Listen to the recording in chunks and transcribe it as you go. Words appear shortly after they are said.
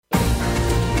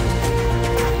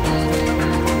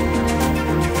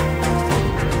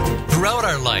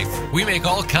life, we make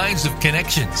all kinds of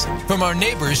connections, from our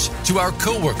neighbors to our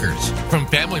coworkers, from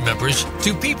family members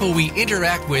to people we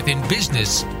interact with in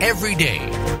business every day.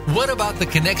 What about the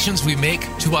connections we make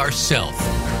to ourselves?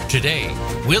 Today,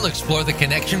 we'll explore the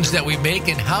connections that we make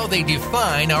and how they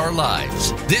define our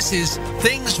lives. This is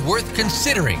Things Worth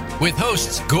Considering with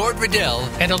hosts Gord Riddell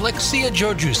and Alexia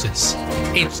Georgiousis.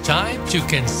 It's time to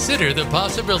consider the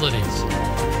possibilities.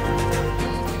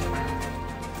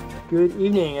 Good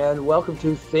evening and welcome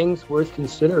to Things Worth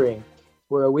Considering.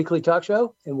 We're a weekly talk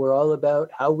show and we're all about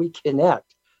how we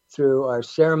connect through our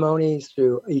ceremonies,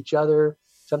 through each other,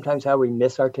 sometimes how we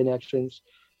miss our connections,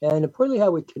 and importantly,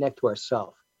 how we connect to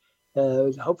ourselves.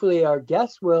 Hopefully our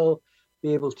guests will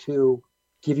be able to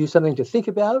give you something to think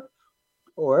about,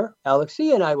 or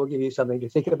Alexia and I will give you something to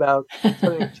think about,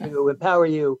 something to empower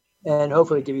you, and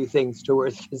hopefully give you things to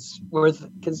worth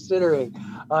considering.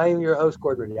 I am your host,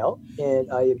 Gord Riddell, and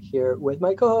I am here with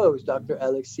my co-host, Dr.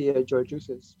 Alexia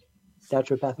Georgiousis,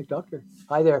 naturopathic doctor.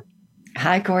 Hi there.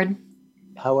 Hi, Gord.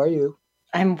 How are you?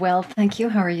 I'm well, thank you.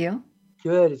 How are you?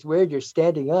 Good. It's weird you're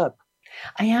standing up.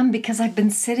 I am, because I've been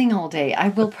sitting all day. I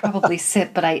will probably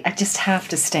sit, but I just have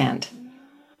to stand.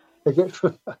 I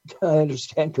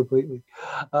understand completely.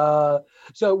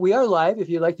 So we are live. If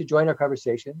you'd like to join our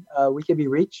conversation, we can be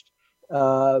reached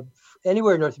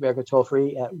anywhere in North America toll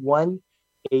free at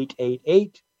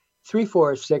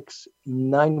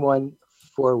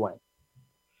 1-888-346-9141.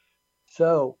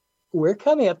 So we're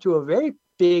coming up to a very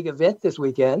big event this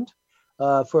weekend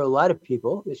for a lot of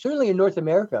people, certainly in North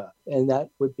America, and that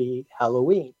would be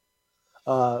Halloween.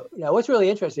 Now, what's really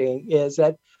interesting is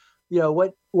that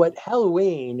what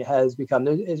Halloween has become,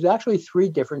 there's actually three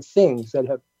different things that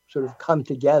have sort of come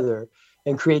together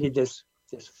and created this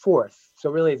fourth. So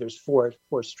really there's four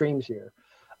streams here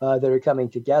that are coming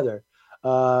together.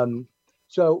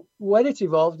 So what it's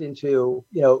evolved into,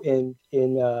 in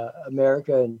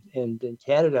America and in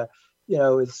Canada,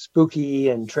 is spooky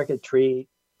and trick or treat,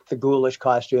 the ghoulish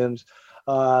costumes,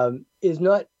 is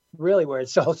not really where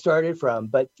it's all started from.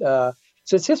 But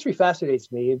since history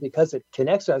fascinates me because it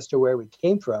connects us to where we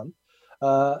came from,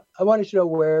 I wanted to know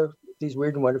where these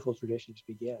weird and wonderful traditions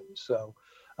begin. So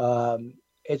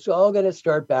it's all going to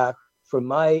start back from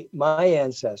my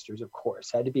ancestors, of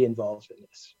course, had to be involved in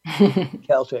this.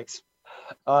 Celtics,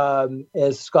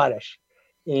 is Scottish,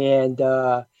 and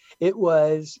it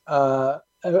was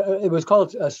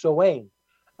called Samhain.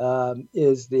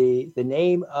 Is the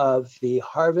name of the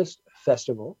harvest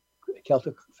festival,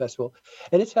 Celtic festival,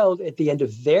 and it's held at the end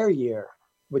of their year,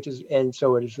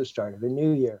 so it is the start of a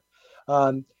new year.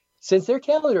 Since their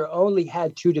calendar only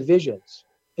had two divisions,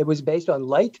 it was based on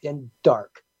light and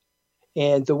dark,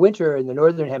 and the winter in the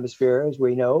northern hemisphere, as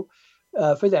we know,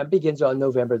 for them begins on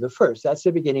November the 1st. That's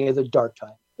the beginning of the dark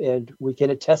time, and we can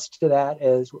attest to that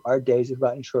as our days have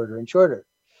gotten shorter and shorter.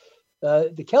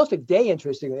 The Celtic day,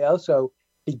 interestingly, also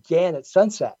began at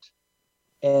sunset,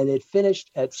 and it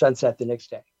finished at sunset the next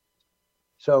day.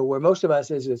 So where most of us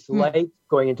is it's light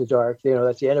going into dark,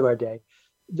 that's the end of our day.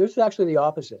 This is actually the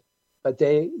opposite, but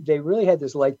they really had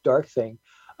this light-dark thing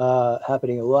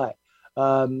happening a lot.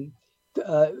 In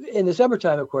the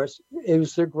summertime, of course, it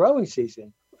was their growing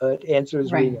season. It ends,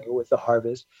 as we know, with the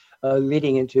harvest,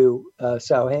 leading into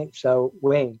Samhain. It's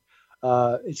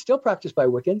still practiced by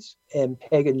Wiccans and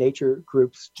pagan nature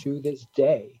groups to this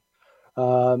day.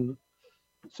 So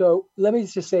let me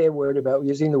just say a word about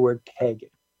using the word pagan.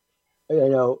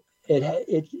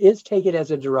 It is taken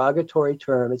as a derogatory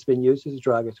term. It's been used as a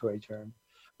derogatory term,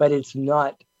 but it's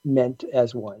not meant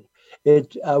as one.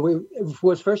 It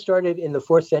was first started in the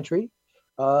 4th century.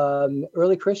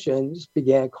 Early Christians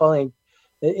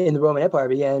in the Roman Empire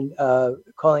began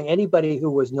calling anybody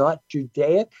who was not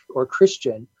Judaic or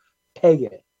Christian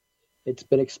pagan. It's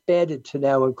been expanded to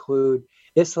now include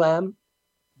Islam,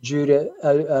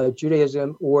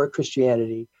 Judaism, or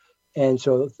Christianity. And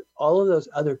so all of those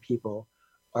other people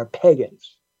are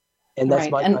pagans, and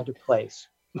that's my kind of place.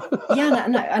 Yeah,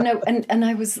 I know. And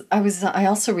I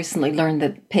also recently learned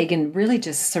that pagan really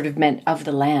just sort of meant of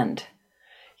the land,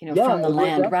 from the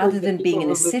land, rather than being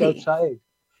in a city. Outside.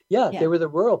 Yeah, they were the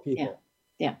rural people.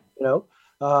 Yeah.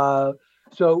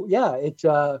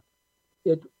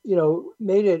 It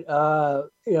made it.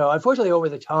 Unfortunately, over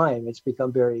the time, it's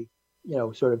become very,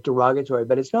 sort of derogatory,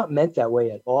 but it's not meant that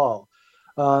way at all.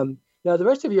 Now, the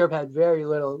rest of Europe had very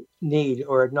little need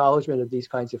or acknowledgement of these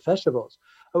kinds of festivals.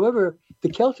 However, the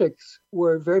Celtics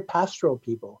were very pastoral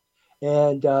people,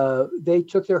 and they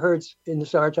took their herds in the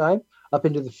summertime up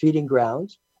into the feeding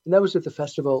grounds, and that was at the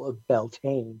festival of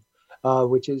Beltane,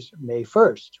 which is May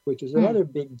 1st, which is another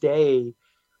big day,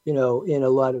 in a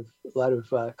lot of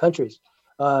countries.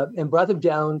 and brought them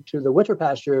down to the winter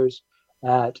pastures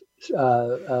at,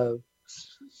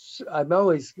 I'm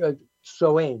always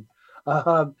Soane.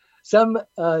 Some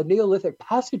Neolithic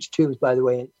passage tombs, by the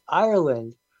way, in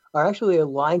Ireland are actually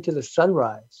aligned to the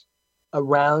sunrise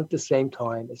around the same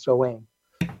time as Soane.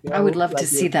 I would love to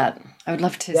see that. I would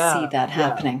love to see that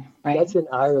happening. Right. That's in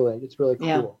Ireland. It's really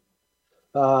cool.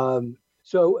 Yeah.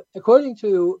 So according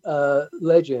to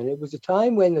legend, it was a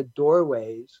time when the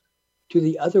doorways to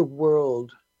the other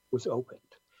world was opened,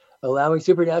 allowing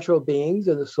supernatural beings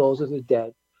and the souls of the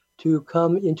dead to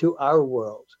come into our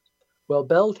world. Well,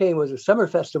 Beltane was a summer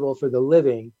festival for the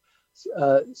living.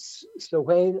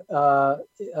 Soane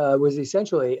was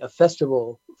essentially a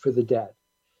festival for the dead.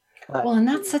 Well, and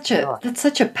that's such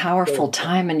a powerful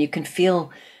time, and you can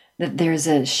feel that there's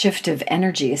a shift of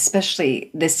energy,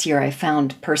 especially this year. I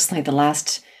found personally the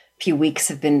last few weeks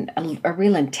have been a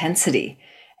real intensity.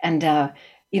 And,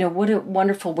 what a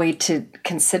wonderful way to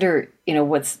consider,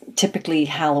 what's typically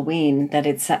Halloween, that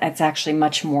it's actually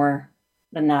much more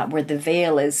than that, where the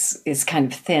veil is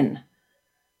kind of thin.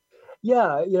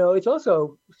 Yeah, it's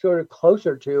also sort of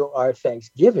closer to our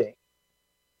Thanksgiving,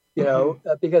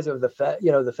 because of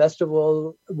the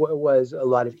festival was a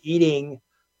lot of eating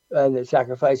and the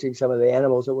sacrificing some of the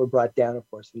animals that were brought down, of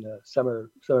course, in the summer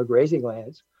grazing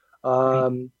lands.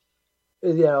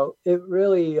 It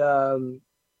really,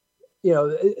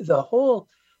 the whole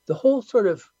sort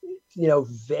of,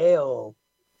 veil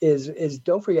is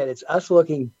don't forget, it's us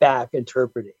looking back,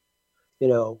 interpreting,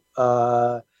 was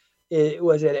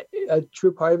it a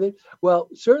true part of it? Well,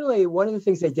 certainly one of the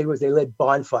things they did was they lit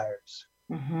bonfires.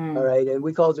 All right. And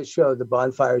we call the show The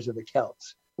Bonfires of the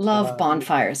Celts. Love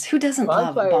bonfires. Who doesn't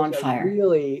love a bonfire? Are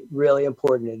really, really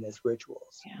important in this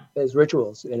rituals. Yeah. There's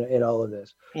rituals in all of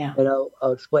this. Yeah. And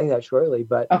I'll explain that shortly.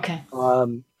 But okay.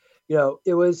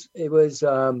 It was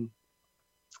that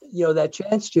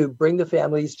chance to bring the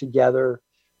families together,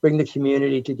 bring the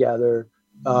community together,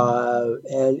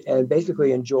 and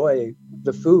basically enjoy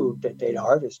the food that they'd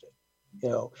harvested,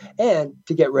 and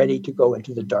to get ready to go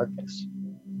into the darkness,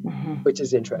 which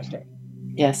is interesting.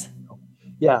 Yes.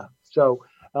 Yeah. So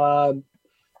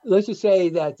let's just say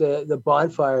that the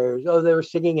bonfires, they were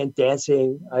singing and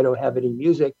dancing. I don't have any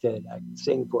music that I can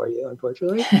sing for you,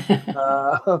 unfortunately.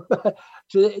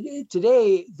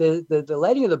 Today, the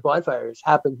lighting of the bonfires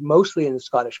happened mostly in the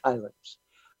Scottish Highlands,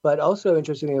 but also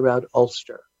interestingly around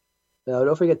Ulster. Now,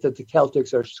 don't forget that the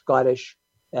Celtics are Scottish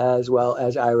as well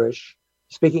as Irish,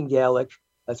 speaking Gaelic.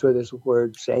 That's where this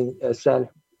word saying. I just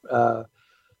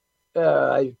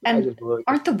blew it.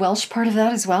 Aren't the Welsh part of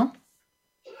that as well?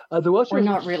 The Welsh are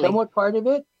not really somewhat part of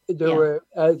it. There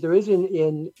is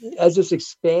in as this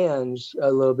expands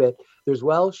a little bit. There's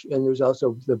Welsh and there's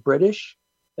also the British,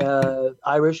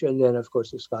 Irish, and then of course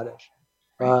the Scottish.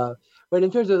 Right. But in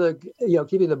terms of the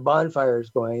keeping the bonfires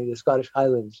going, the Scottish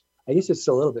Highlands, I guess it's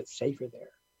a little bit safer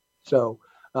there. So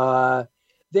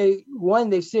they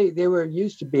say they were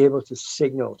used to be able to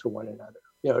signal to one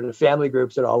another, to family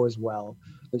groups that all was well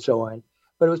and so on.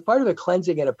 But it was part of a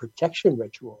cleansing and a protection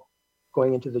ritual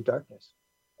going into the darkness.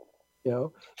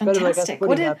 Fantastic.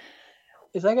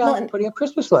 It's like putting up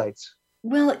Christmas lights.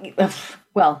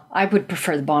 Well, I would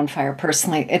prefer the bonfire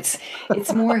personally. It's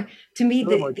more to me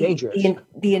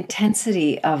the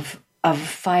intensity of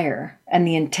fire and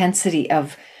the intensity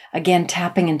of, again,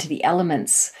 tapping into the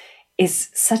elements is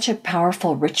such a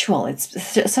powerful ritual.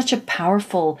 It's such a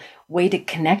powerful way to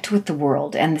connect with the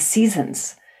world and the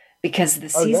seasons, because the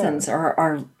seasons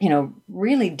are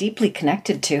really deeply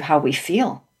connected to how we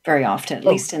feel very often, at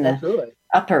least in the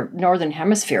upper northern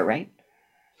hemisphere, right?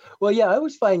 Well, yeah, I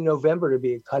always find November to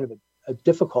be kind of a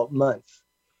difficult month.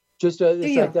 Just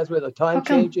it's like that's where the time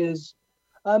changes.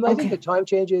 I think the time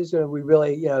changes, and we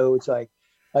really, it's like,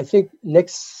 I think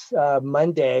next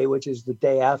Monday, which is the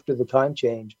day after the time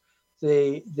change,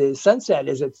 the sunset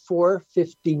is at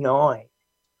 4:59,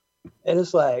 and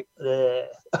it's like,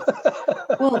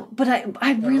 well, but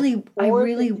I really,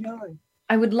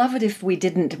 I would love it if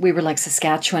we were like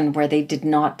Saskatchewan, where they did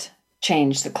not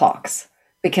change the clocks,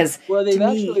 because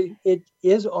it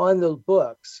is on the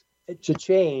books to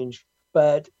change,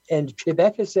 and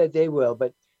Quebec has said they will,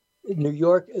 but New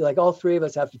York, like all three of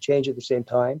us have to change at the same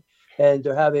time. And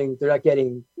they're not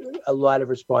getting a lot of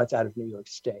response out of New York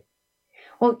State.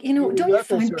 Well, don't you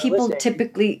find people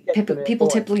typically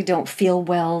don't feel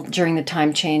well during the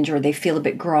time change, or they feel a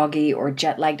bit groggy or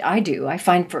jet lagged? I do. I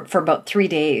find for about 3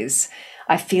 days,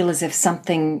 I feel as if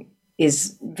something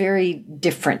is very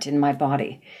different in my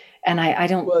body, and I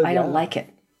don't like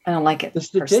it. I don't like it. The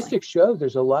statistics show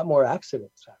there's a lot more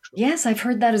accidents, actually. Yes, I've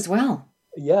heard that as well.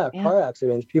 Yeah, car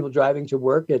accidents. People driving to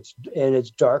work. It's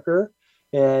darker.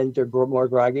 and they're more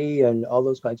groggy and all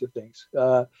those kinds of things,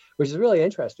 which is really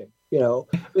interesting.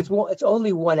 It's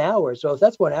only 1 hour. So if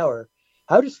that's 1 hour,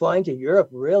 how does flying to Europe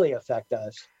really affect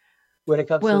us when it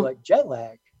comes to like jet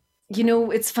lag?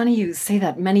 It's funny you say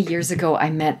that. Many years ago, I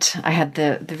had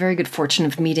the very good fortune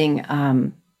of meeting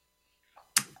a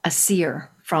seer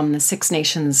from the Six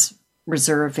Nations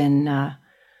Reserve in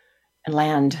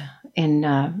land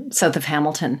in south of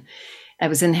Hamilton. I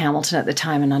was in Hamilton at the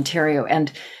time in Ontario,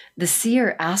 and the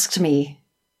seer asked me,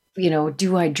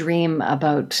 do I dream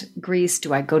about Greece?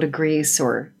 Do I go to Greece,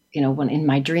 or when in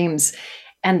my dreams?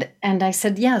 And I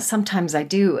said, yeah, sometimes I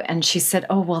do. And she said,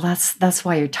 oh, well, that's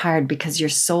why you're tired, because your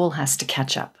soul has to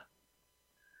catch up.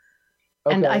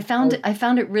 Okay. And I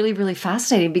found it really, really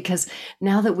fascinating, because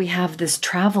now that we have this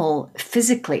travel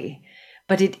physically,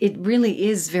 but it really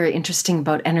is very interesting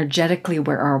about energetically,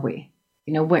 where are we?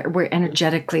 Where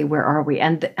energetically, where are we?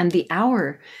 And the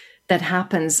hour that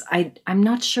happens, I'm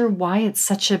not sure why it's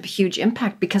such a huge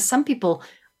impact, because some people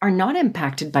are not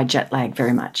impacted by jet lag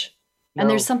very much. No. And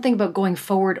there's something about going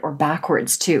forward or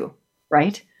backwards too,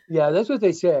 right? Yeah, that's what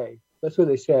they say.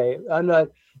 I'm not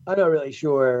really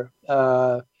sure.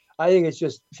 I think it's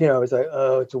just, it's like,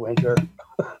 oh, it's a winter.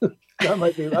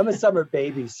 I'm a summer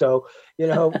baby, so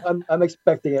I'm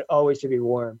expecting it always to be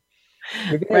warm.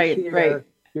 Right.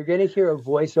 You're going to hear a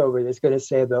voiceover that's going to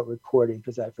say about recording,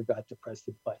 because I forgot to press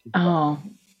the button. Oh,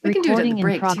 we can do it at the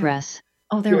break, in progress. Too.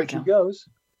 Oh, there we go. She goes.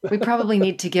 We probably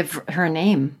need to give her a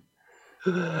name.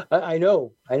 I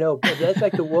know, but that's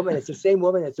like the woman. It's the same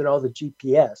woman that's in all the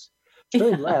GPS.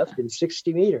 Turn left in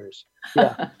 60 meters.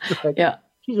 Yeah, yeah.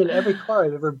 She's in every car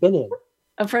I've ever been in.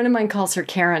 A friend of mine calls her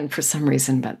Karen for some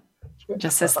reason, but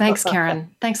just says, "Thanks,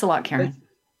 Karen. Thanks a lot, Karen."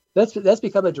 That's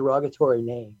become a derogatory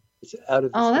name. It's out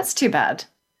of. That's too bad.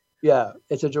 Yeah,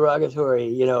 it's a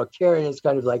derogatory. Karen is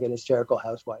kind of like an hysterical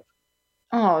housewife.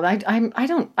 Oh,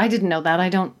 I didn't know that. I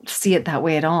don't see it that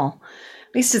way at all.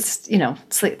 At least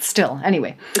it's still.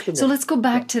 Anyway, so let's go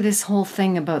back to this whole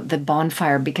thing about the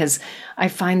bonfire, because I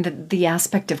find that the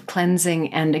aspect of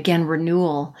cleansing and, again,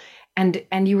 renewal,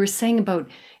 and you were saying about,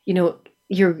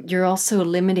 you're also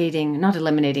not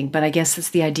eliminating, but I guess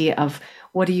it's the idea of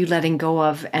what are you letting go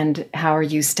of and how are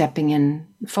you stepping in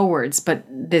forwards. But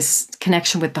this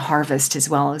connection with the harvest as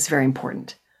well is very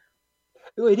important.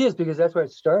 Well, it is, because that's where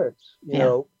it starts, you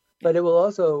know. But it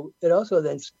also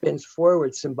then spins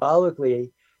forward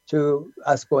symbolically to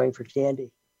us going for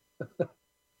candy.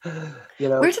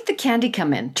 Where did the candy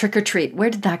come in? Trick or treat.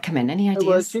 Where did that come in? Any ideas?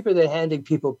 Well, it's cheaper than handing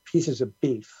people pieces of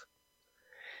beef.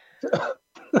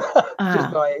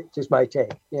 Just my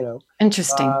take.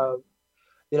 Interesting.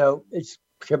 It's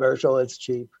commercial. It's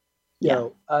cheap.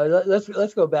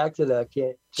 Let's go back to the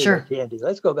candy.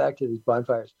 Let's go back to these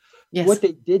bonfires. Yes. What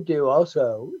they did do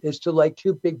also is to light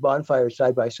two big bonfires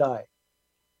side by side,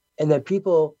 and then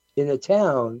people in the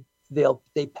town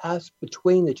they pass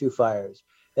between the two fires.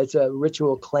 It's a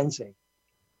ritual cleansing,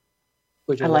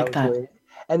 which I like that.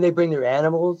 And they bring their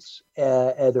animals,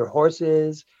 and their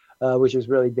horses, which is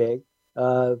really big.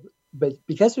 But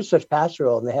because they're such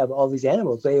pastoral and they have all these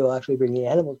animals, they will actually bring the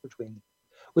animals between them,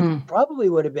 which probably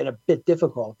would have been a bit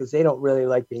difficult because they don't really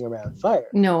like being around fire.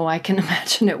 No, I can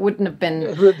imagine it wouldn't have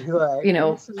been,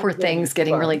 poor things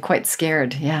getting really quite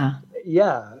scared. Yeah.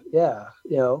 Yeah.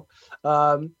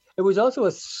 It was also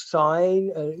a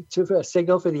sign, a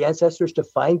signal for the ancestors to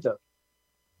find them,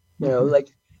 like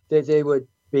that they would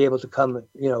be able to come,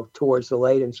 towards the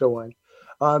light and so on.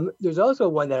 There's also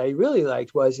one that I really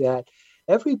liked was that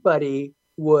everybody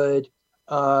would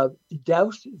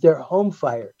douse their home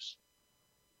fires.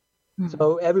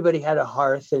 So everybody had a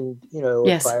hearth and,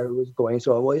 a fire was going.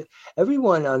 So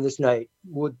everyone on this night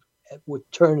would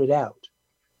turn it out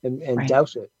and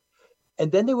douse it.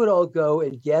 And then they would all go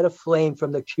and get a flame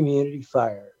from the community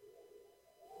fire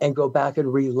and go back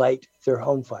and relight their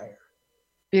home fire.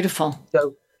 Beautiful.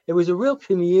 So it was a real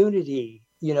community,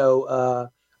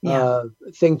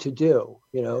 thing to do,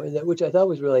 which I thought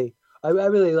was really, I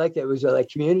really liked it. It was like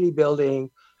community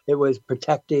building. It was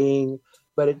protecting.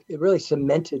 But it really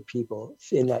cemented people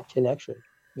in that connection,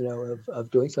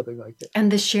 of doing something like this. And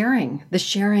the sharing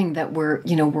that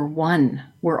we're one,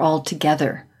 we're all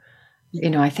together.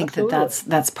 I think Absolutely.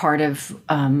 that's part of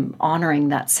honoring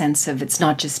that sense of it's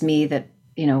not just me, that,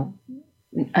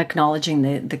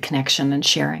 acknowledging the connection and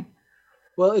sharing.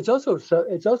 Well, it's also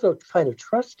kind of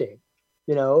trusting,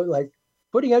 like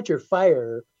putting out your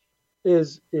fire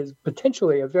is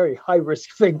potentially a very high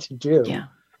risk thing to do. Yeah.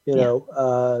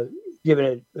 Given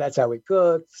it, that's how we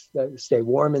cooked, stay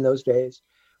warm in those days.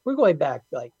 We're going back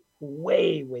like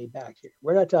way, way back here.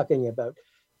 We're not talking about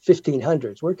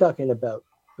 1500s. We're talking about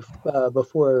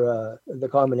before the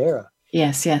Common Era.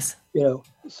 Yes, yes.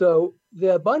 So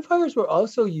the bonfires were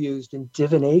also used in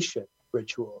divination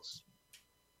rituals,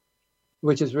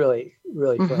 which is really,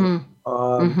 really funny.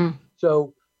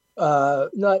 So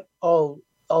not all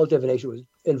divination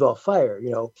involved fire.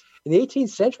 In the 18th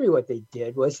century, what they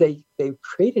did was they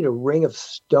created a ring of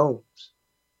stones.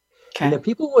 Okay. And the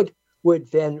people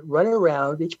would then run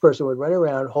around, each person would run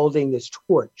around holding this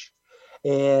torch.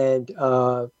 And,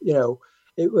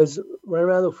 it was run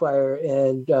around the fire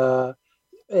and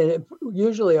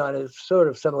usually on a sort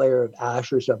of some layer of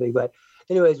ash or something. But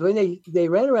anyways, when they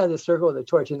ran around the circle of the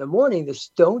torch in the morning, the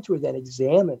stones were then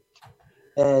examined.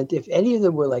 And if any of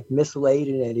them were like mislaid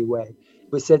in any way,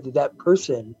 it was said that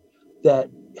person that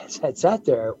had sat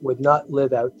there would not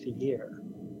live out the year.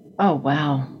 Oh,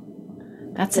 wow.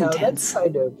 That's intense. That's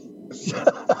kind of,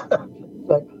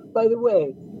 but by the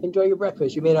way, enjoy your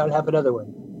breakfast. You may not have another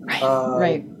one.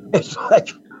 Right. It's like,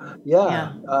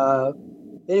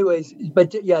 anyways,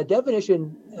 but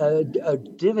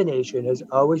divination has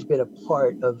always been a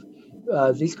part of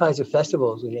these kinds of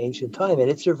festivals in ancient time, and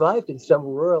it survived in some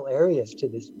rural areas to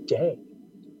this day.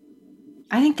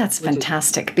 I think that's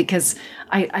fantastic because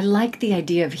I like the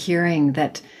idea of hearing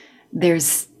that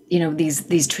there's,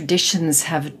 these traditions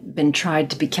have been tried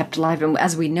to be kept alive. And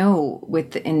as we know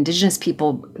with the indigenous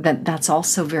people, that's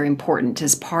also very important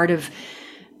as part of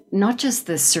not just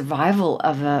the survival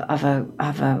of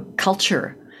a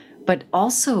culture, but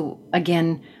also,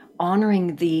 again,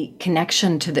 honoring the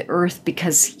connection to the earth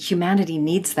because humanity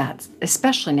needs that,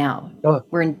 especially now.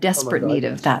 We're in desperate need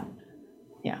of that.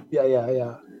 Yeah.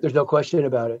 There's no question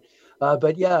about it.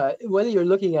 But whether you're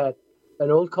looking at an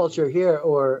old culture here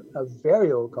or a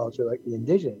very old culture like the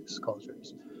indigenous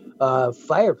cultures,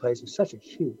 fireplace is such a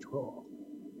huge role.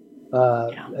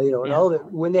 And all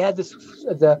that when they had this,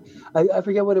 I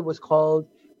forget what it was called,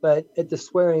 but at the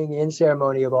swearing in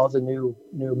ceremony of all the new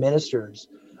ministers,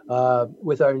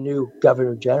 with our new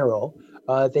governor general,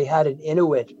 they had an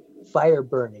Inuit fire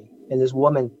burning, and this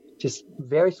woman, just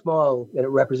very small, and it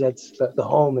represents the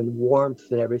home and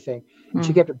warmth and everything. And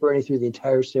she kept it burning through the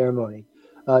entire ceremony.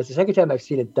 It's the second time I've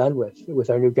seen it done with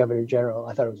our new governor general.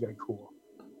 I thought it was very cool.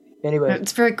 Anyway,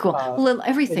 it's very cool. Well,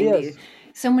 everything.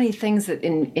 So many things that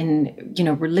in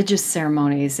religious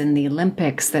ceremonies in the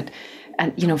Olympics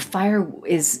fire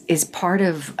is part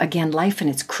of, again, life, and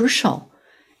it's crucial.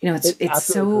 It's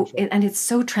so crucial. And it's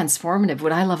so transformative.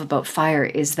 What I love about fire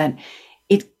is that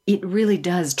it really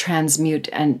does transmute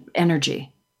an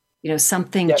energy.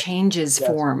 Something changes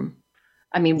form.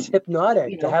 I mean, it's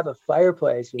hypnotic to have a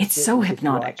fireplace. It's so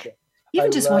hypnotic.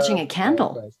 Even just watching a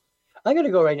candle. Fireplace. I'm going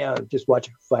to go right now and just watch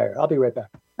a fire. I'll be right back.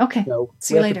 Okay. So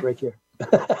see you later. To break here.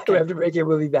 We have to break here.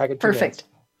 We'll be back in 2 minutes.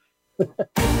 Perfect.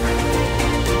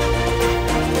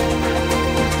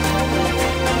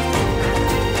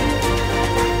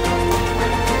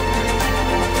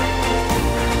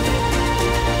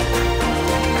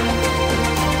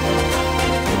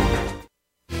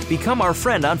 Become our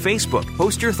friend on Facebook.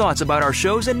 Post your thoughts about our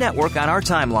shows and network on our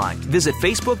timeline. Visit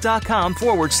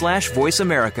Facebook.com/Voice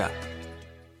America.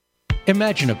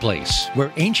 Imagine a place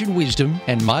where ancient wisdom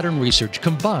and modern research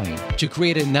combine to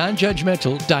create a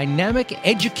non-judgmental, dynamic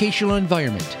educational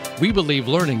environment. We believe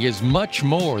learning is much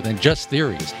more than just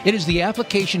theories. It is the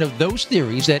application of those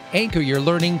theories that anchor your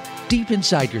learning deep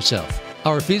inside yourself.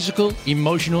 Our physical,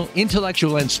 emotional,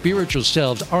 intellectual, and spiritual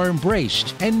selves are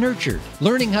embraced and nurtured,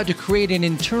 learning how to create an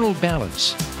internal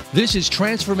balance. This is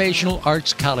Transformational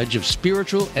Arts College of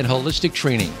Spiritual and Holistic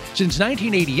Training. Since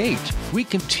 1988, we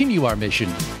continue our mission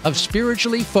of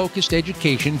spiritually focused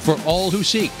education for all who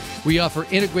seek. We offer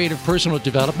integrative personal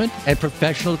development and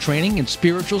professional training in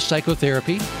spiritual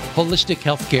psychotherapy, holistic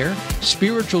healthcare,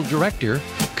 spiritual director,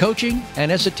 coaching, and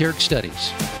esoteric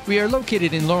studies. We are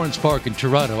located in Lawrence Park in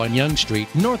Toronto on Yonge Street,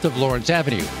 north of Lawrence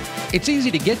Avenue. It's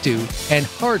easy to get to and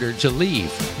harder to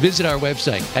leave. Visit our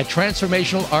website at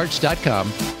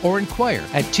transformationalarts.com or inquire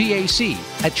at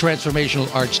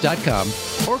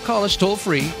TAC@transformationalarts.com or call us toll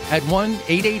free at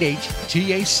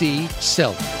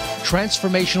 1-888-TAC-SELF.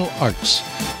 Transformational Arts,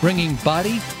 bringing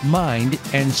body, mind,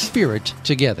 and spirit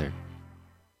together.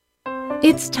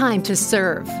 It's time to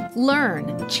serve,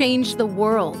 learn, change the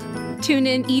world. Tune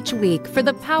in each week for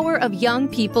the power of young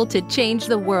people to change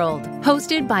the world.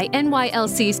 Hosted by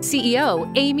NYLC CEO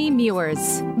Amy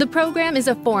Mewers. The program is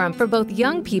a forum for both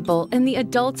young people and the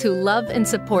adults who love and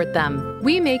support them.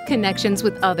 We make connections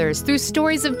with others through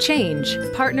stories of change,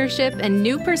 partnership, and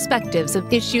new perspectives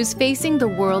of issues facing the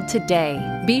world today.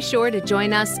 Be sure to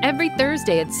join us every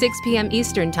Thursday at 6 p.m.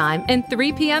 Eastern Time and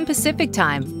 3 p.m. Pacific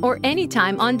Time, or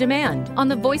anytime on demand on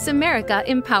the Voice America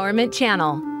Empowerment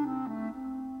Channel.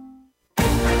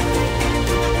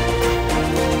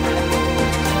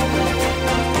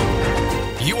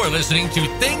 listening to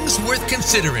Things Worth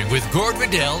Considering with Gord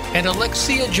Riddell and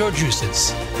Alexia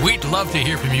Georgiousis. We'd love to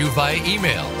hear from you via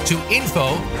email to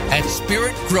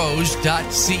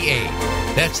info@spiritgrows.ca.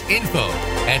 That's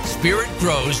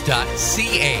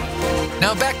info@spiritgrows.ca.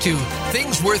 Now back to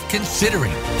Things Worth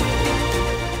Considering.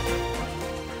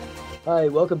 Hi,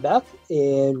 welcome back.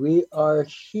 And we are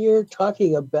here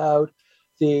talking about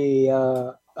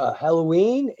the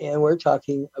Halloween, and we're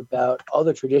talking about all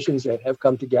the traditions that have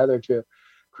come together to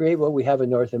create what we have in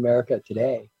North America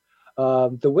today.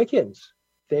 The Wiccans,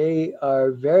 they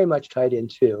are very much tied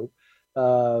into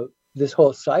this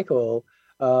whole cycle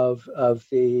of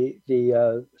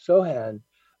the Samhain.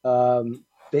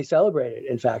 They celebrate it,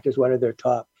 in fact, as one of their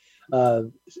top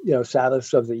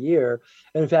Sabbaths of the year.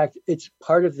 And in fact, it's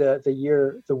part of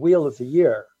the wheel of the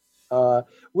year,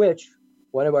 which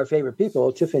one of our favorite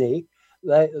people, Tiffany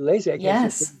Lasek,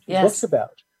 yes, books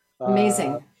about.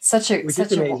 Amazing, such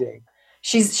amazing.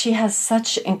 She has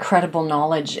such incredible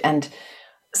knowledge and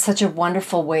such a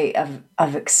wonderful way of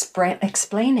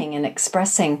explaining and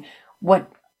expressing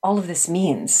what all of this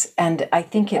means. And I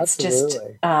think it's just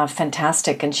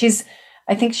fantastic. And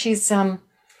I think she's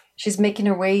making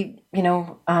her way,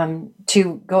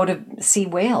 to go to see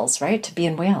Wales, right? To be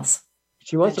in Wales.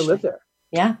 She wants to live there.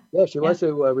 Yeah. Yeah, she wants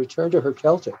to return to her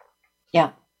Celtic.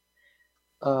 Yeah.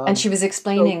 And she was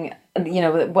explaining,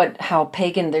 how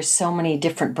pagan, there's so many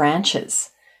different branches.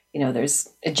 There's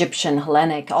Egyptian,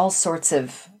 Hellenic, all sorts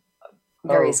of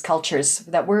various cultures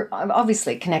that were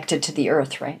obviously connected to the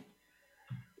earth, right?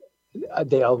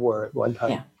 They all were at one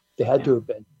time. Yeah. They had to have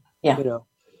been. Yeah.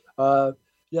 By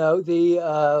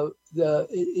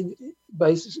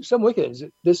some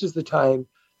Wiccans, this is the time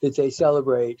that they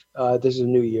celebrate. This is a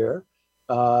new year.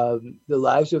 The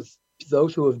lives of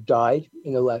those who have died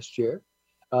in the last year.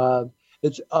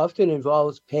 It often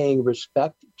involves paying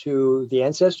respect to the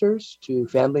ancestors, to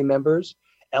family members,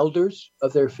 elders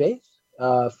of their faith,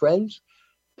 friends,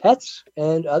 pets,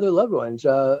 and other loved ones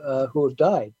who have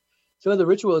died. Some of the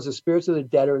rituals, the spirits of the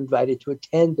dead are invited to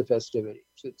attend the festivities.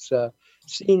 It's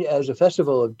seen as a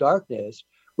festival of darkness,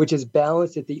 which is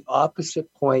balanced at the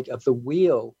opposite point of the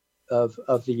wheel of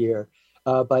the year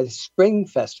by the spring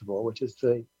festival, which is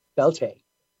the Beltane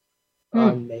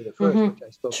on May the 1st, which I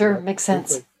spoke Sure, about. Makes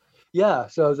sense. Yeah,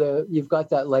 so you've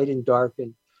got that light and dark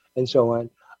and so on.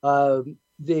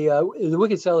 The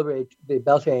Wiccans celebrate the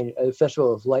Beltane, a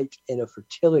festival of light and of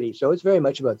fertility. So it's very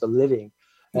much about the living.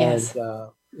 Yes.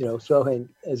 And, Samhain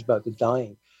is about the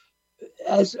dying,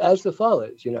 as the fall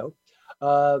is,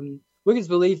 Wiccans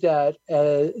believe that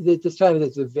this time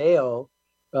that the veil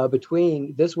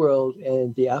between this world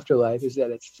and the afterlife is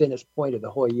at its thinnest point of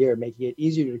the whole year, making it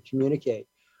easier to communicate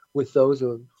with those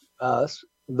of us,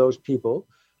 those people,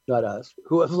 not us,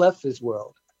 who have left this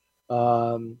world,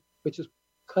 which is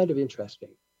kind of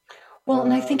interesting. Well,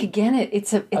 and I think again,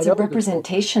 it's a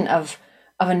representation of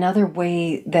another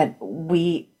way that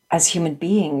we as human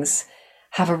beings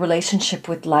have a relationship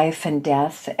with life and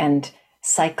death and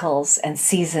cycles and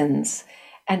seasons,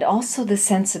 and also the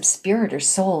sense of spirit or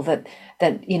soul that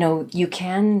you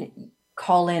can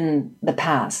call in the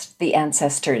past, the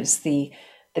ancestors, the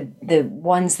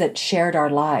ones that shared our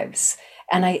lives.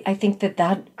 And I think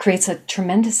that creates a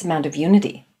tremendous amount of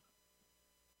unity.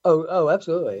 Oh,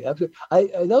 absolutely. Absolutely.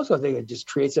 I also think it just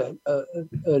creates an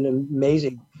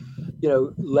amazing,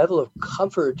 level of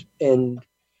comfort and,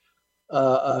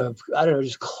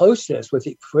 just closeness for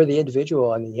the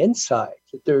individual on the inside.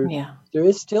 That there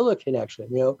is still a connection.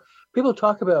 People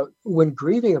talk about, when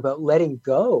grieving, about letting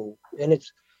go, and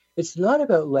it's not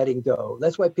about letting go.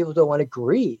 That's why people don't want to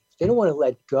grieve. They don't want to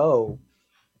let go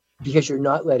because you're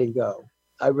not letting go.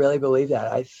 I really believe that.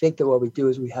 I think that what we do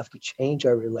is we have to change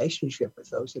our relationship with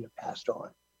those that have passed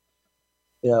on,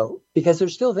 because they're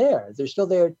still there. They're still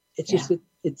there. It's just that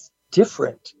it's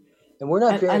different. And we're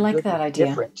not very I like good that with idea.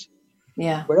 Different.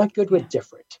 Yeah. We're not good with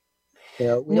different. We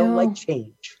don't like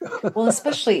change. Well,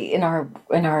 especially in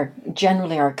our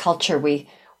generally our culture, we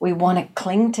want to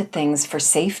cling to things for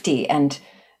safety and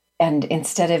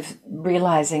instead of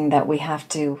realizing that we have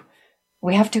to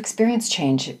experience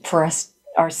change for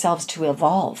ourselves to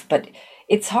evolve. But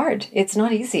it's hard. It's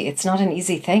not easy. It's not an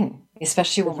easy thing,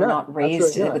 especially when we're not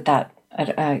raised with that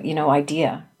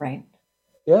idea, right?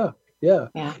 Yeah.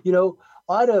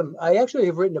 Autumn, I actually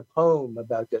have written a poem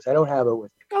about this. I don't have it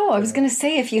with me. Oh, I was going to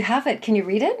say, if you have it, can you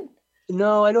read it?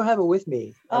 No, I don't have it with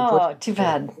me. Oh, too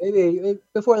bad. Maybe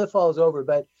before the fall is over.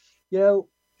 But,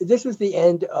 this is the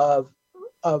end of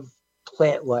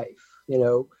plant life,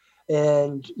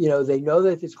 and, they know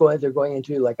that they're going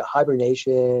into like a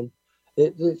hibernation.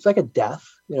 It's like a death,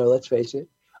 let's face it.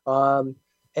 And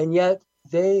yet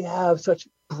they have such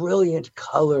brilliant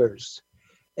colors.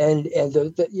 And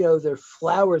their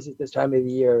flowers at this time of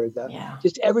the year,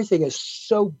 just everything is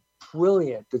so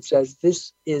brilliant that says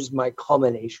this is my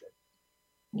culmination.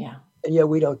 Yeah. And yet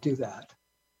we don't do that.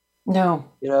 No.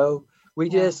 We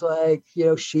just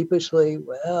sheepishly,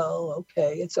 well,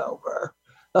 okay, it's over.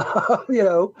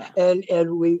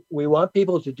 And we want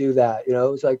people to do that.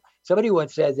 It's like somebody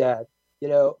once said that,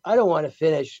 I don't want to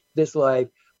finish this life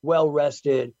well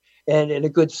rested and in a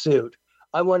good suit.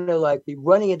 I want to be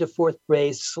running into fourth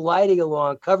base, sliding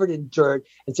along, covered in dirt,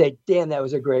 and say, "Damn, that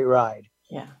was a great ride."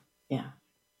 Yeah, yeah.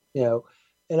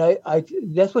 And I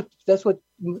that's what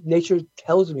nature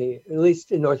tells me, at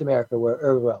least in North America,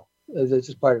 this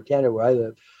is part of Canada where I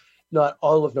live. Not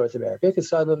all of North America, because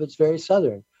some of it's very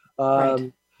southern.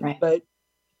 Right. But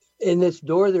in this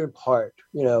northern part,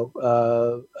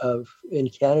 in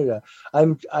Canada,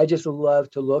 I just love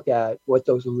to look at what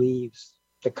those leaves,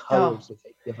 the colors that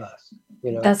they give us.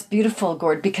 That's beautiful,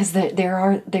 Gord, because they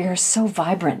are so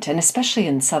vibrant, and especially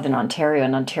in southern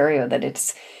Ontario, that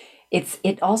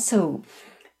it also,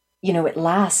 it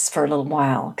lasts for a little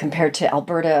while compared to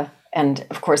Alberta and,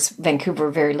 of course, Vancouver,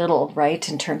 very little, right,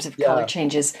 in terms of color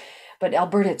changes. But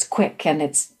Alberta, it's quick, and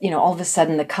it's, all of a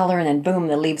sudden the color, and then boom,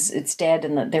 the leaves, it's dead,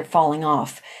 and they're falling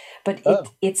off. But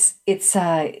it's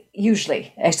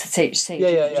usually, I should say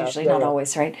usually, not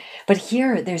always, right? But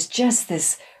here, there's just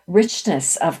this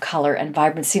richness of color and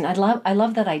vibrancy. And I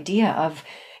love that idea of,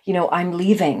 I'm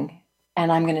leaving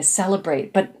and I'm going to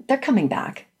celebrate, but they're coming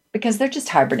back because they're just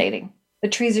hibernating. The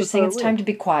trees are saying it's time to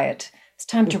be quiet. It's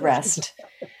time to rest.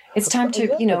 It's time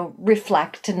to,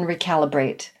 reflect and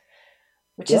recalibrate,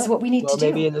 which is what we need to do.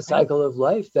 Maybe in the cycle of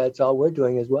life, that's all we're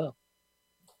doing as well.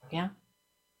 Yeah.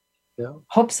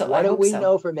 Hope so. Why don't we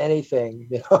know from anything?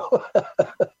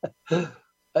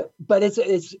 But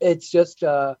it's just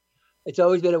it's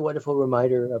always been a wonderful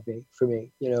reminder for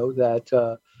me.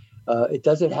 That it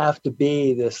doesn't have to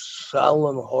be this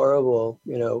solemn, horrible,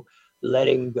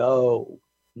 letting go.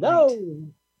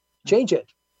 No, change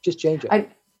it. Just change it.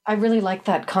 I really like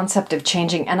that concept of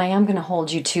changing, and I am going to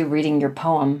hold you to reading your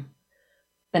poem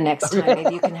the next time.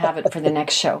 Maybe you can have it for the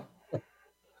next show.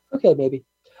 Okay, maybe.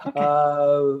 Okay.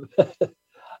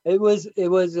 It was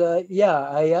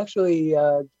I actually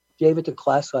gave it to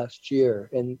class last year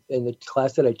in the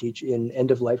class that I teach in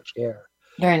end of life care.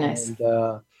 Very nice. And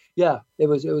it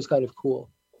was kind of cool.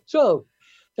 So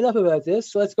enough about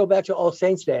this. Let's go back to All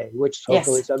Saints Day, which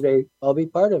hopefully someday I'll be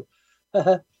part of.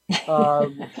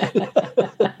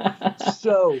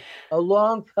 So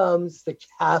along comes the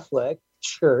Catholic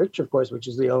Church, of course, which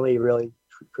is the only really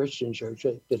Christian church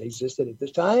that existed at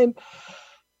this time.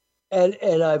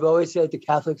 And I've always said the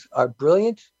Catholics are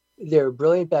brilliant. They were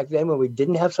brilliant back then when we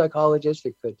didn't have psychologists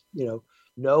that could,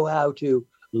 know how to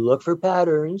look for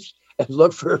patterns and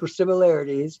look for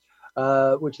similarities,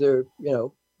 which they're,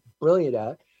 brilliant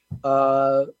at.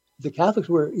 The Catholics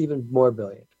were even more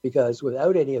brilliant because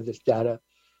without any of this data,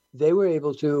 they were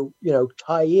able to,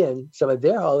 tie in some of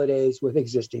their holidays with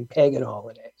existing pagan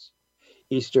holidays.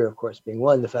 Easter, of course, being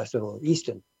one, the festival of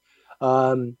Easton.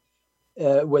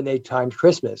 When they timed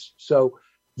Christmas. So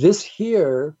this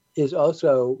here is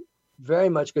also very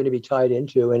much going to be tied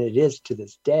into, and it is to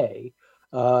this day,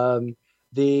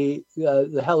 the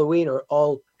Halloween or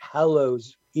All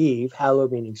Hallows Eve, hallow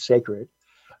meaning sacred,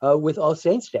 with All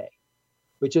Saints Day,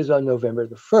 which is on November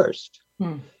the 1st.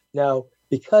 Now,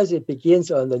 because it begins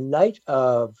on the night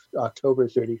of October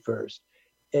 31st,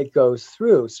 it goes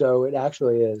through. So it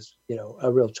actually is,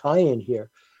 a real tie-in here.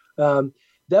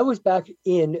 That was back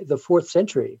in the 4th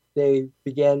century. They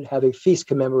began having feasts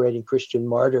commemorating Christian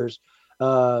martyrs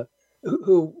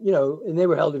who, and they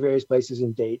were held at various places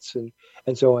and dates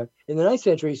and so on. In the 9th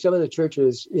century, some of the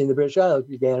churches in the British Isles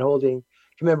began holding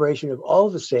commemoration of all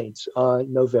the saints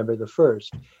on November the 1st.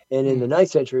 And in the 9th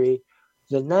century,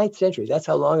 that's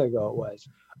how long ago it was.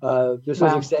 This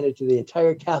was extended to the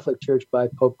entire Catholic Church by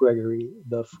Pope Gregory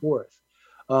the IV.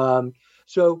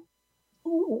 So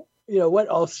what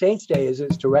All Saints Day is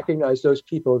to recognize those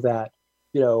people that,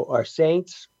 are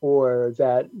saints or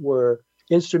that were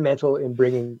instrumental in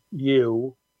bringing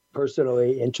you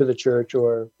personally into the church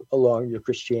or along your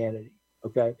Christianity.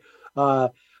 Okay.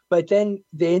 But then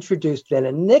they introduced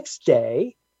a next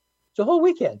day, it's a whole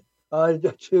weekend,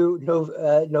 to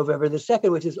November the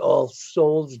 2nd, which is All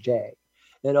Souls Day.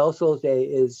 And All Souls Day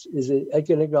is an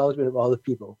acknowledgement of all the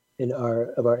people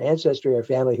of our ancestry, our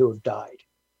family who have died.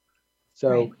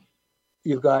 So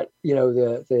you've got,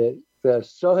 the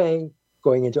Samhain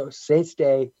going into Saints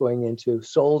Day, going into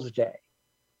Souls Day.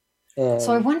 And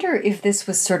so I wonder if this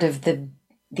was sort of the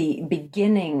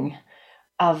beginning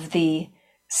of the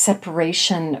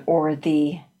separation or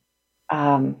the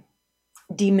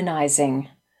demonizing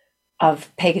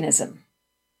of paganism.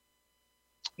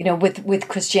 With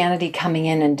Christianity coming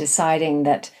in and deciding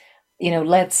that,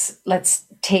 let's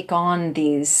take on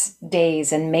these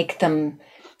days and make them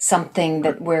something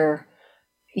that we're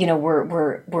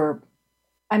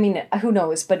I mean, who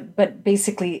knows? But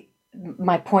basically,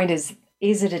 my point is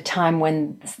it a time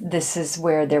when this is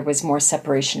where there was more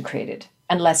separation created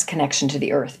and less connection to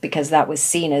the earth, because that was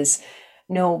seen as,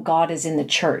 no, God is in the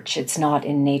church, it's not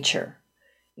in nature.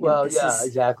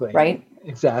 Exactly. Right?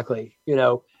 Exactly.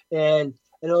 And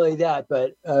only that,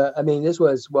 but this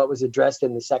was what was addressed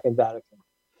in the Second Vatican,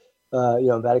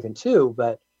 Vatican II,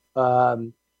 but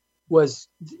was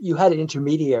you had an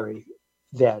intermediary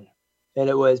then, and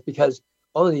it was because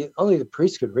only the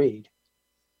priests could read.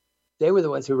 They were the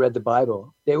ones who read the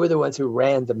Bible. They were the ones who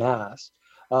ran the Mass,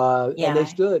 and they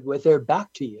stood with their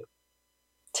back to you.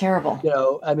 Terrible.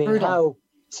 Brutal. How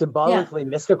symbolically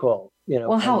mystical,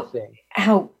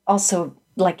 how also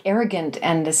like arrogant,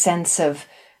 and a sense of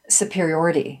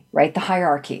superiority, right? The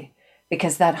hierarchy,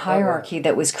 because that hierarchy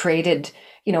that was created,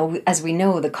 as we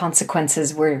know, the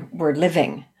consequences we're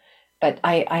living. But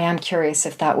I am curious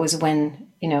if that was when,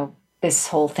 this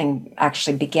whole thing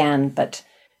actually began, but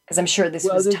because I'm sure this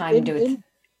was timed with...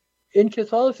 In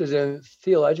Catholicism,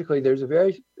 theologically, there's a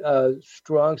very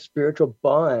strong spiritual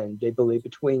bond, they believe,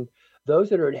 between those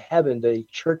that are in heaven, the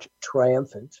church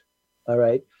triumphant, all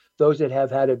right, those that have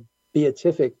had a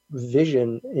beatific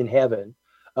vision in heaven,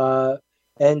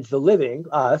 and the living,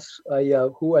 us,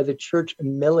 who are the church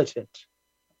militant.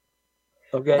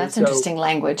 Okay, that's interesting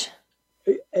language.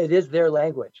 It is their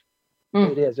language.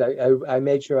 It is. I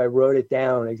made sure I wrote it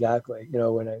down exactly,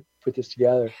 when I put this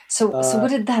together. So what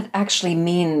did that actually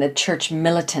mean, the church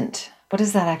militant? What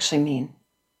does that actually mean?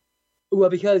 Well,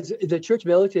 because the church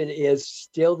militant is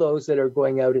still those that are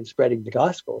going out and spreading the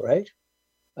gospel, right?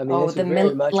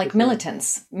 Like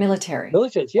militants, military.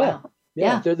 Militants, yeah. Wow.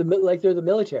 Yeah. They're the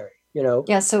military,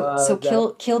 Yeah,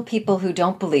 so kill people who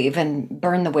don't believe and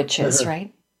burn the witches,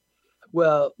 right?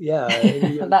 Well, yeah.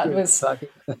 That was...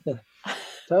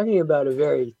 talking about a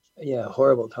very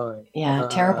horrible time. Yeah,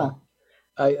 terrible.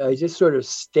 I just sort of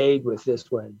stayed with this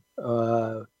one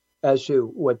as to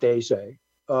what they say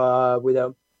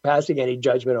without passing any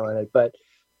judgment on it. But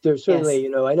there's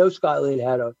certainly, I know Scotland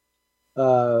had a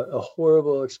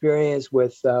horrible experience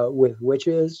with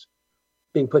witches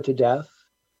being put to death.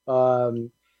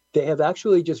 They have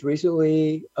actually just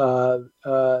recently,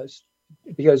 because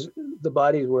the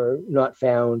bodies were not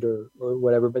found or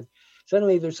whatever, but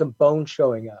suddenly there's some bones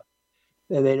showing up,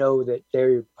 and they know that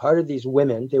they're part of these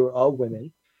women. They were all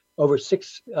women. Over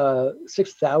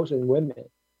 6,000 women,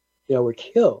 were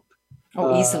killed.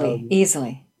 Oh,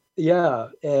 easily. Yeah,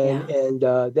 and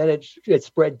then it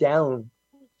spread down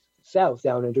south,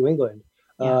 down into England.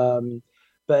 Yeah.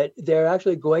 But they're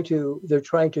actually they're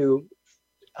trying to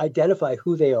identify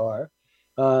who they are,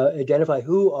 identify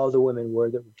who all the women were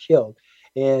that were killed,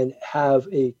 and have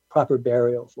a proper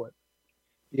burial for them,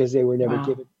 because they were never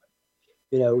given.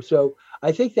 So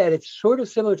I think that it's sort of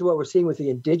similar to what we're seeing with the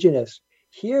indigenous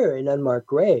here in unmarked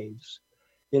graves,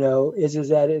 is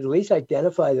that at least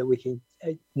identify that we can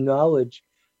acknowledge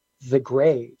the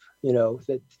grave,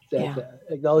 that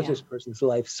acknowledge this person's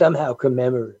life somehow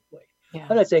commemoratively. Yeah.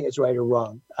 I'm not saying it's right or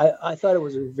wrong. I thought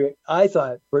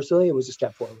personally it was a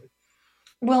step forward.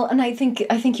 Well, and I think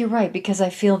you're right, because I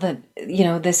feel that,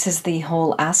 this is the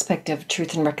whole aspect of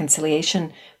truth and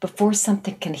reconciliation. Before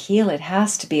something can heal, it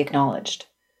has to be acknowledged.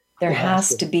 There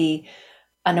has to be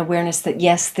an awareness that,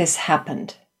 yes, this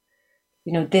happened.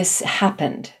 This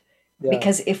happened. Yeah.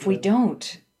 Because if we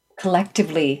don't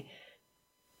collectively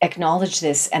acknowledge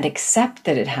this and accept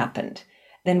that it happened,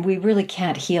 then we really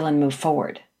can't heal and move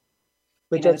forward.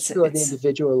 But that's true on the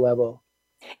individual level.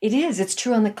 It is. It's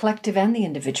true on the collective and the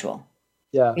individual.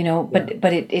 Yeah.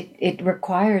 But it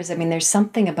requires, there's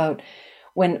something about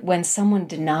when someone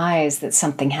denies that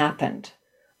something happened,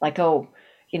 like, World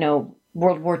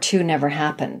War II never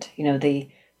happened, the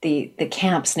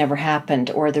camps never happened,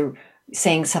 or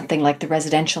saying something like the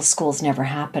residential schools never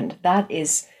happened. That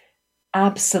is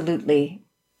absolutely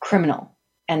criminal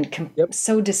and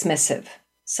so dismissive.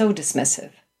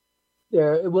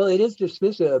 Yeah, well, it is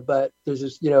dismissive, but there's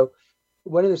this,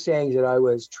 one of the sayings that I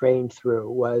was trained through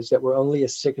was that we're only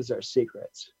as sick as our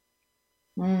secrets.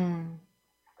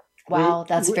 Wow,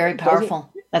 that's very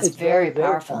powerful. That's very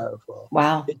powerful.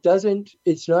 Wow.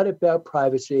 It's not about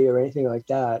privacy or anything like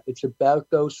that. It's about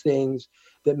those things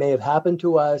that may have happened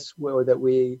to us, or that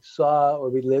we saw or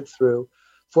we lived through,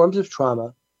 forms of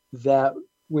trauma that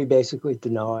we basically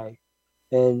deny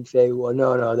and say, well,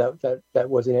 no, that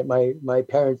wasn't it. My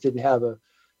parents didn't have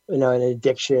an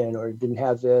addiction or didn't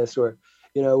have this, or,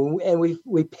 and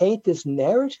we paint this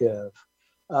narrative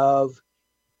of,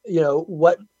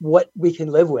 what we can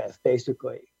live with,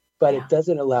 basically, but it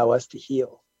doesn't allow us to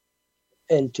heal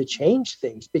and to change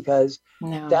things, because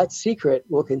that secret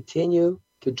will continue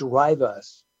to drive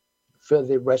us for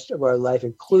the rest of our life,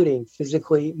 including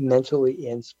physically, mentally,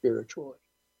 and spiritually.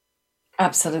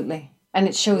 Absolutely. And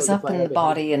it shows up in the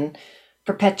body and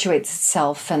perpetuates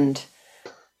itself and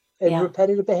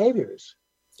repetitive behaviors.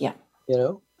 Yeah.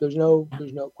 There's no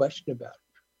question about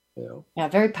it. Yeah,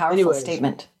 very powerful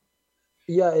statement.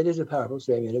 Yeah, it is a powerful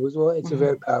statement. It's a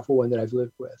very powerful one that I've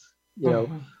lived with,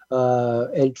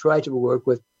 and try to work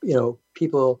with,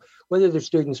 people, whether they're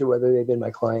students or whether they've been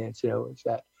my clients, is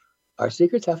that our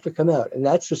secrets have to come out. And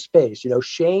that's the space,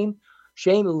 shame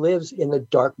lives in the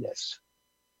darkness.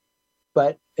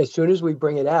 But as soon as we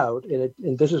bring it out,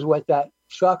 and this is what that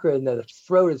chakra in the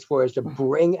throat is for, is to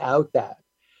bring out that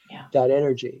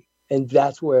energy. And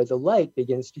that's where the light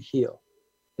begins to heal.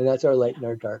 And that's our light and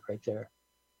our dark right there.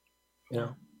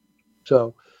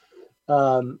 So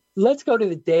let's go to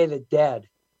the Day of the Dead.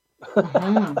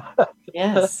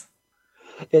 Yes.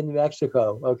 In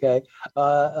Mexico, okay?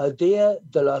 Dia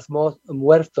de los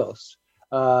Muertos.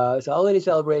 It's a holiday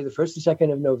celebrated the 1st and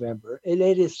 2nd of November. And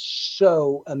it is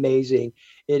so amazing.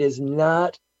 It is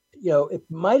not, it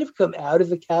might have come out of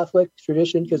the Catholic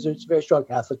tradition, because it's a very strong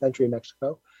Catholic country in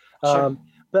Mexico. Sure.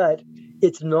 But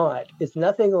it's not. It's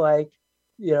nothing like,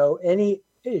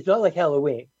 it's not like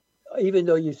Halloween, even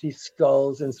though you see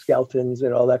skulls and skeletons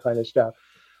and all that kind of stuff.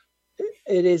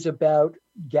 It is about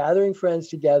gathering friends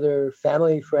together,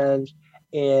 family, friends,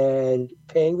 and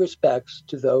paying respects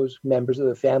to those members of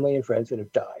the family and friends that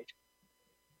have died.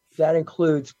 That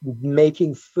includes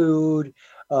making food.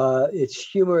 It's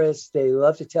humorous. They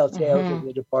love to tell tales of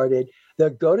the departed. They'll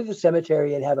go to the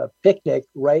cemetery and have a picnic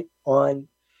right on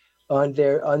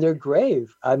their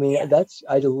grave. I mean, I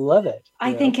love it.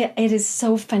 I think it is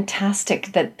so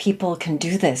fantastic that people can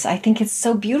do this. I think it's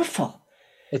so beautiful.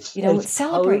 It's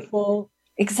celebrate. Colorful.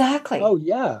 Exactly. Oh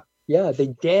yeah. Yeah. They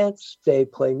dance, they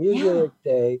play music,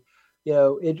 they,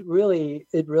 it really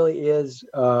is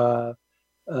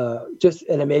just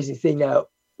an amazing thing. Now,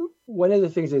 one of the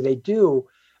things that they do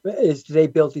is they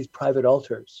build these private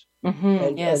altars.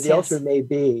 And the altar may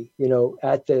be,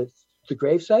 at the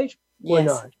gravesite or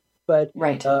not. But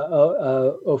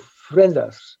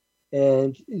ofrendas,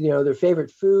 and their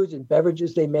favorite foods and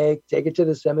beverages they make, take it to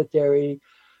the cemetery,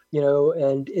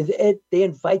 and they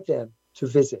invite them to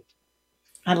visit.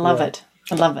 I love it.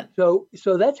 I love it. So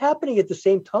that's happening at the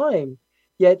same time,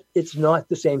 yet it's not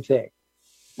the same thing.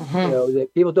 That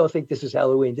people don't think this is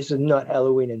Halloween. This is not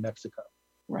Halloween in Mexico.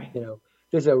 Right.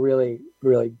 There's a really,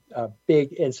 really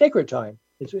big and sacred time.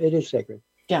 It is sacred.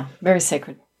 Yeah, very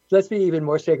sacred. Let's be even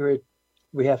more sacred.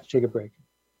 We have to take a break.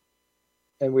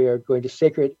 And we are going to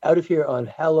sacred out of here on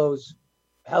hallowed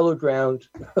ground,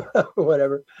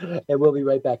 whatever. And we'll be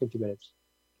right back in 2 minutes.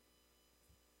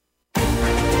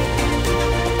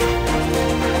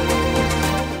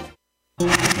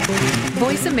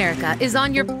 Voice America is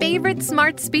on your favorite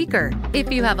smart speaker.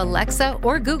 If you have Alexa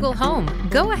or Google Home,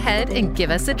 go ahead and give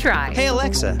us a try. Hey,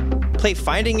 Alexa, play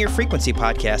Finding Your Frequency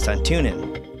podcast on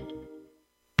TuneIn.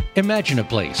 Imagine a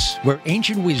place where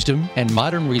ancient wisdom and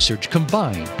modern research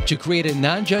combine to create a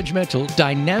non-judgmental,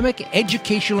 dynamic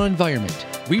educational environment.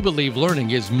 We believe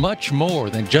learning is much more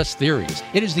than just theories.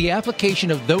 It is the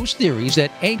application of those theories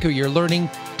that anchor your learning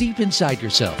deep inside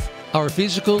yourself. Our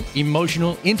physical,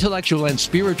 emotional, intellectual, and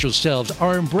spiritual selves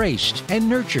are embraced and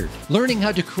nurtured, learning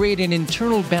how to create an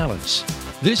internal balance.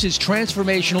 This is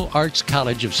Transformational Arts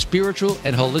College of Spiritual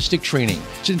and Holistic Training.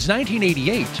 Since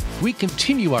 1988, we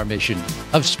continue our mission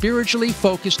of spiritually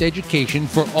focused education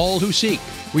for all who seek.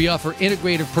 We offer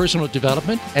integrative personal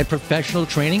development and professional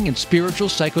training in spiritual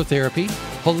psychotherapy,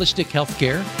 holistic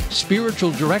healthcare,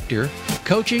 spiritual director,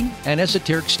 coaching, and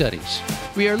esoteric studies.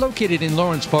 We are located in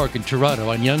Lawrence Park in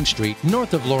Toronto on Yonge Street,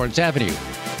 north of Lawrence Avenue.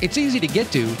 It's easy to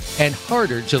get to and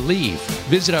harder to leave.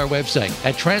 Visit our website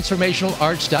at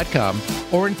transformationalarts.com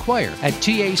or inquire at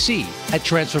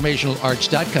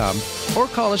TAC@transformationalarts.com or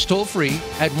call us toll free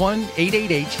at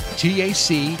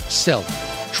 1-888-TAC-SELF.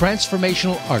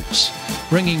 Transformational Arts,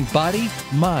 bringing body,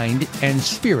 mind, and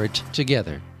spirit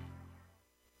together.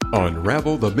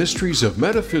 Unravel the mysteries of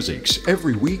metaphysics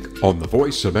every week on the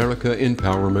Voice America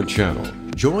Empowerment Channel.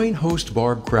 Join host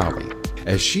Barb Crowley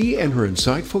as she and her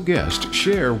insightful guest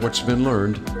share what's been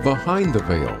learned behind the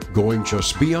veil, going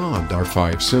just beyond our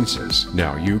five senses.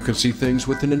 Now you can see things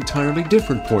with an entirely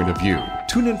different point of view.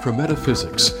 Tune in for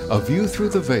Metaphysics, A View Through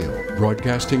the Veil,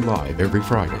 broadcasting live every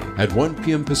Friday at 1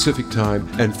 p.m. Pacific Time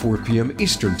and 4 p.m.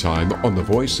 Eastern Time on the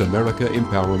Voice America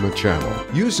Empowerment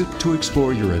Channel. Use it to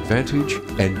explore your advantage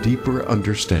and deeper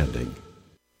understanding.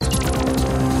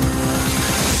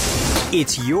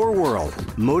 It's your world.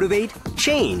 Motivate,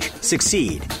 change,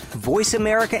 succeed.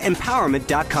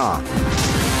 VoiceAmericaEmpowerment.com.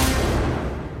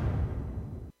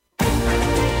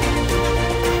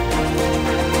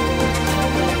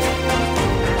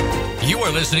 You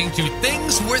are listening to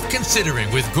Things Worth Considering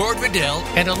with Gord Riddell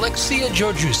and Alexia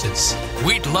Georgiousis.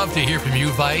 We'd love to hear from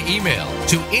you via email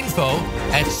to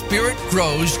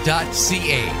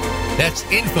info@spiritgrows.ca. That's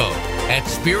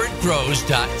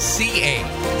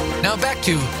info@spiritgrows.ca. Now back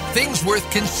to Things Worth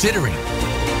Considering.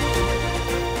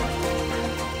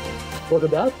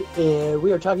 Welcome back.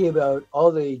 We are talking about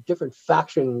all the different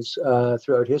factions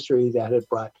throughout history that had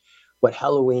brought what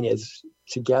Halloween is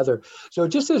together. So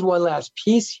just as one last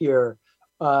piece here,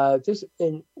 at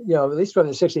least from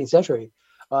the 16th century,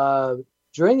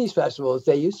 during these festivals,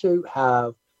 they used to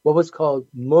have what was called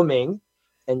mumming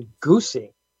and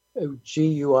goosing,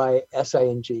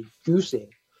 Guising,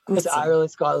 goosing. It's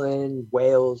Ireland, Scotland,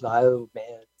 Wales, Isle of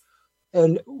Man.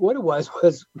 And what it was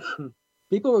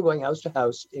people were going house to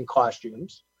house in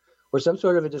costumes or some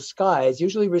sort of a disguise,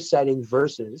 usually reciting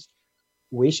verses.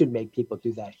 We should make people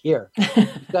do that here.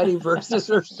 Reciting verses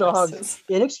or songs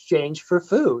in exchange for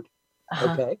food.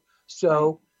 Okay.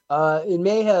 So it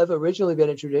may have originally been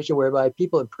a tradition whereby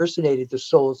people impersonated the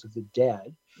souls of the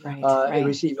dead and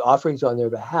received offerings on their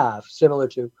behalf, similar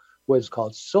to what's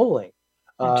called souling.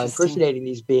 Impersonating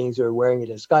these beings or wearing a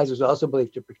disguise was also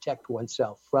believed to protect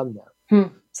oneself from them.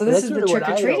 So this is the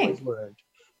trick-or-treating.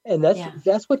 And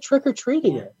that's what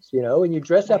trick-or-treating is, and you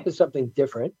dress up as something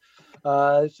different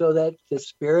so that the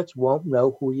spirits won't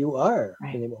know who you are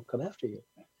and they won't come after you,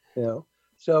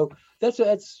 So that's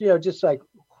just like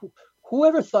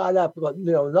whoever thought up about,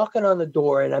 knocking on the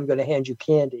door and I'm going to hand you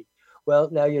candy.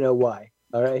 Well, now you know why.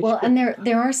 All right. Well, and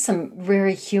there are some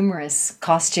very humorous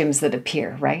costumes that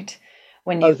appear, right?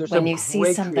 When you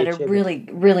see some that are really,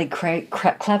 really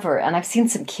clever. And I've seen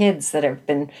some kids that have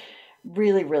been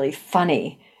really, really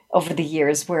funny over the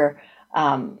years where,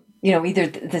 either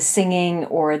the singing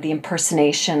or the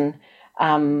impersonation.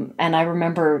 And I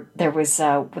remember there was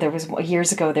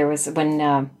years ago,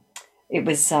 when it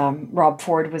was Rob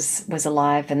Ford was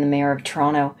alive and the mayor of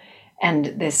Toronto,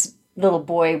 and this little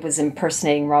boy was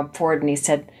impersonating Rob Ford,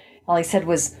 and all he said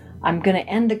was, "I'm going to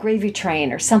end the gravy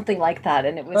train," or something like that.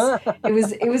 And it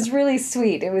was really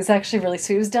sweet. It was actually really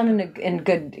sweet. It was done in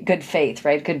good faith,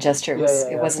 right? Good gesture.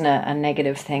 It wasn't a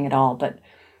negative thing at all. But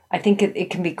I think it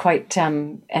can be quite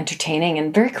entertaining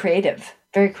and very creative.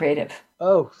 Very creative.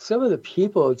 Oh, some of the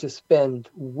people just spend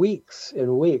weeks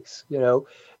and weeks. My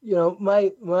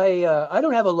I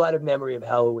don't have a lot of memory of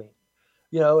Halloween.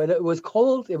 And it was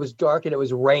cold, it was dark, and it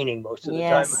was raining most of the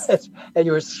time. And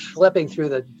you were slipping through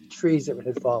the trees that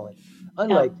had fallen.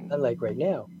 Unlike right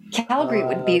now. Calgary it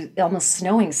would be almost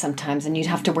snowing sometimes, and you'd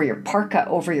have to wear your parka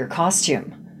over your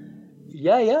costume.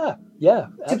 Yeah.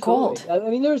 Too cold. I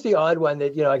mean, there's the odd one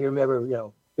that, I can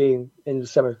remember, being in the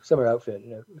summer outfit,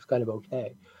 and it was kind of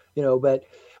okay. But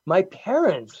my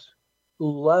parents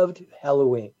loved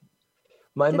Halloween.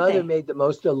 My mother made the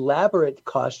most elaborate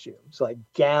costumes, like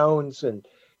gowns and,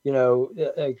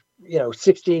 16th,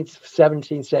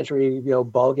 17th century,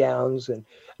 ball gowns and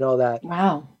all that.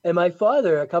 Wow. And my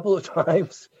father, a couple of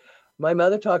times, my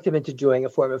mother talked him into doing a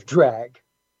form of drag.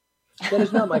 That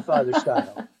is not my father's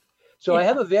style. So I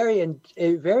have a very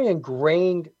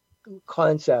ingrained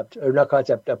a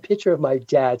picture of my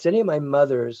dad sitting in my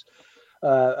mother's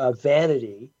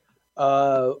vanity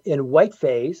in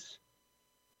whiteface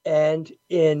and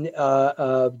in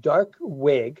a dark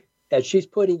wig, as she's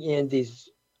putting in these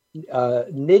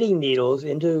knitting needles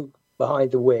behind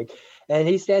the wig, and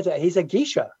he stands out. He's a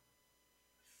geisha.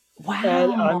 Wow!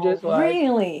 And I'm just like,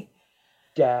 really,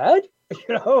 Dad?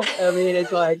 I mean,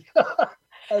 it's like,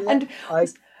 and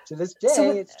to this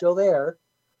day, it's still there.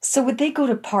 So would they go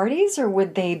to parties, or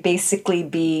would they basically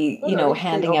be,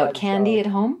 handing out candy at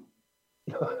home?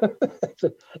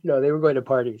 No, they were going to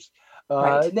parties.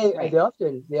 They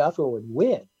often would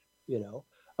win,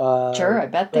 Sure, I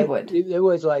bet they would. It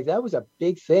was like, that was a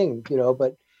big thing,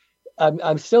 but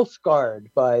I'm still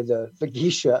scarred by the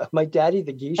geisha, my daddy,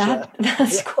 the geisha.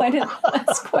 That's quite an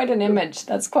image.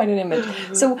 That's quite an image.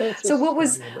 So what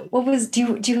was,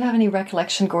 do you have any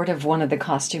recollection, Gord, of one of the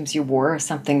costumes you wore, or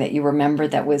something that you remember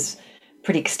that was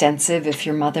pretty extensive if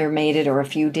your mother made it or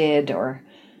if you did, or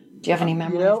do you have any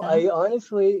memory of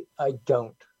that? I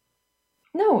don't.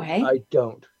 No, hey? I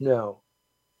don't. No.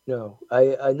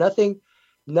 I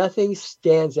nothing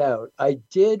stands out. I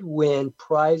did win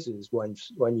prizes one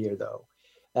year though,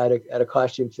 at a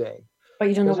costume thing. But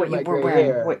you don't know what you were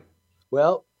wearing.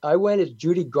 Well, I went as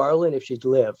Judy Garland if she'd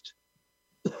lived.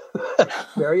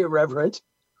 Very irreverent.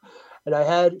 And I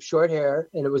had short hair,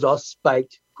 and it was all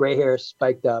spiked, gray hair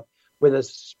spiked up with a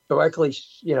sparkly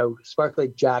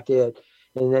jacket.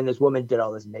 And then this woman did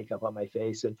all this makeup on my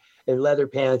face and leather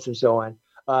pants and so on.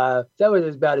 That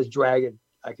was about as dragon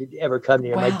I could ever come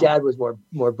near. Wow. My dad was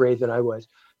more brave than I was.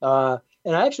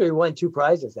 And I actually won 2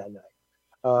 prizes that night.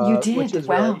 You did? Which is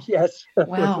wow. Yes. Wow.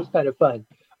 Which was kind of fun.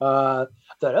 I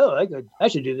thought, I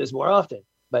should do this more often.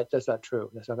 But that's not true.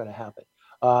 That's not going to happen.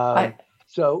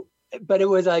 But it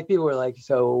was like, people were like,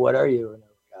 so what are you? And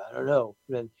I don't know.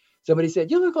 And then somebody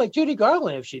said, you look like Judy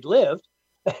Garland if she'd lived.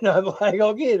 And I'm like,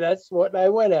 okay, that's what I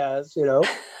went as, so,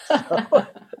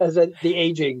 as the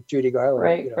aging Judy Garland.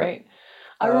 Right, right.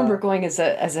 I remember going as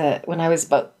a when I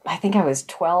was I think I was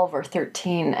 12 or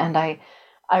 13, and I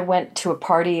went to a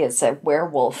party as a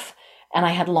werewolf, and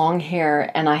I had long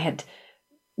hair, and I had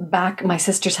my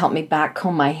sisters helped me back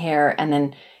comb my hair, and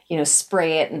then,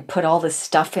 spray it and put all this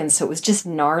stuff in. So it was just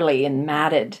gnarly and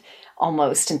matted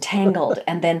almost and tangled.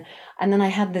 and then I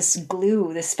had this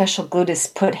special glue to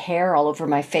put hair all over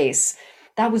my face.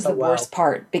 That was the worst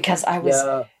part, because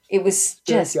it was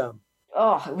just,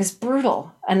 it was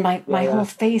brutal. And my whole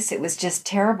face, it was just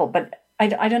terrible, but I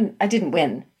didn't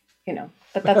win,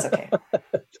 but that's okay.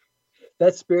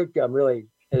 That spirit gum really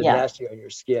is nasty on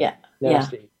your skin. Yeah.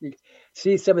 Nasty. Yeah. You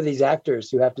see some of these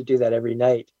actors who have to do that every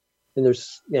night, and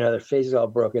their faces all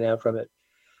broken out from it.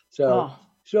 So,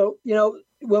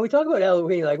 when we talk about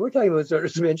Halloween, we're talking about sort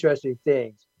of some interesting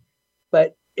things,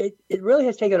 but it really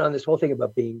has taken on this whole thing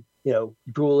about being,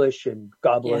 ghoulish and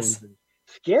goblins and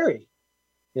scary.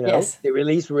 They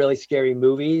release really scary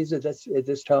movies at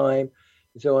this time.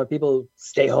 And so when people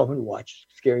stay home and watch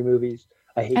scary movies,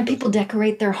 I hate. And people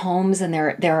decorate their homes, and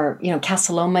they're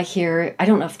Casa Loma here. I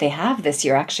don't know if they have this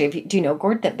year, actually. Do you know,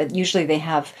 Gord, but usually they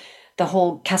have. The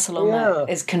whole Casa Loma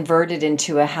is converted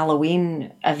into a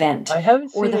Halloween event. I haven't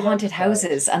seen or the haunted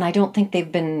houses, and I don't think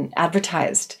they've been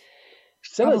advertised.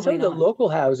 Some of the local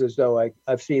houses, though,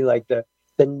 I've seen the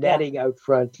netting out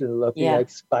front and looking like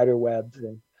spider webs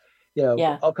and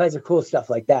all kinds of cool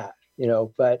stuff like that.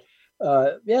 But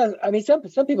I mean,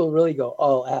 some people really go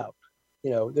all out.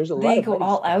 There's a lot. They go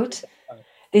all out.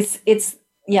 It's.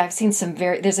 Yeah, I've seen some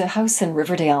there's a house in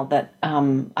Riverdale that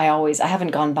I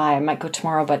haven't gone by. I might go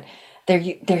tomorrow, but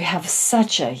they have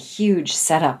such a huge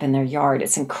setup in their yard.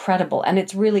 It's incredible. And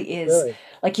it really is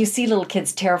like you see little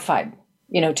kids terrified,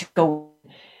 to go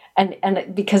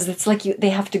and because it's like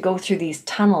they have to go through these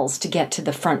tunnels to get to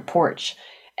the front porch.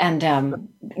 And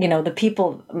the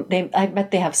people, I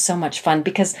bet they have so much fun,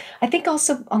 because I think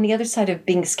also on the other side of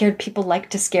being scared, people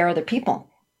like to scare other people.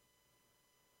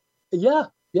 Yeah,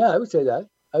 I would say that.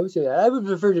 I would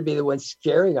prefer to be the one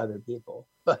scaring other people,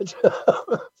 but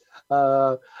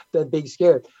than being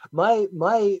scared. My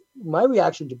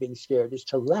reaction to being scared is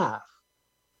to laugh.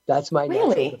 That's my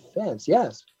natural defense.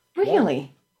 Yes.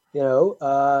 Really? Yeah.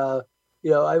 I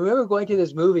remember going to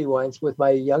this movie once with my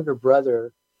younger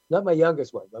brother, not my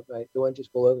youngest one, but the one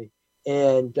just below me,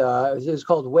 and it was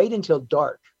called Wait Until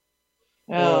Dark.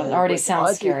 Oh, it already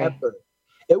sounds scary. Hepburn.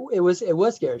 It was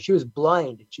scary. She was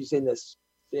blind, and she's in this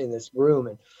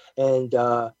room, and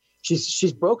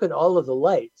she's broken all of the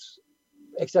lights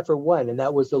except for one, and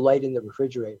that was the light in the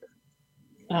refrigerator.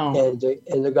 Oh. And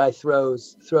the guy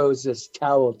throws this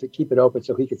towel to keep it open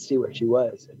so he could see where she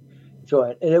was, and so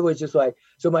on. And it was just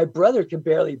so my brother can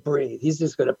barely breathe. He's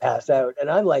just going to pass out, and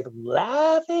I'm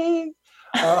laughing,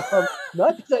 not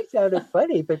because I sounded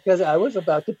funny, but because I was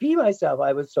about to pee myself.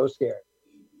 I was so scared.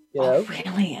 Oh,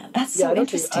 really? That's so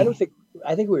interesting.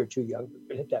 I think we were too young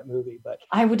to hit that movie, but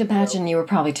I would imagine you were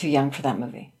probably too young for that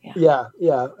movie. Yeah.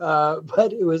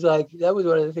 But it was that was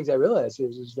one of the things I realized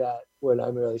is that when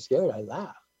I'm really scared, I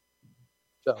laugh.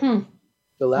 So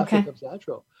the laughter comes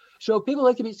natural. So people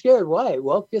like to be scared. Why?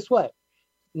 Well, guess what?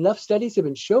 Enough studies have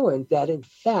been showing that, in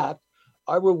fact,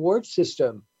 our reward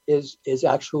system is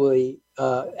actually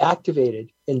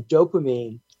activated, and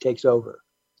dopamine takes over.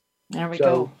 There we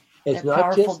go. It's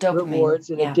not just dopamine.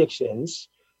 Rewards and addictions,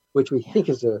 which we think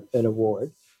is a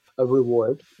reward. It's the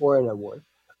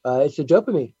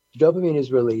dopamine. The dopamine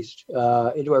is released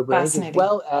into our brains, as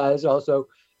well as also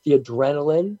the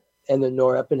adrenaline and the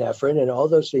norepinephrine and all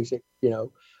those things that,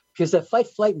 because the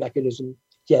fight-flight mechanism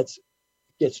gets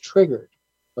triggered.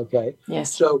 Okay.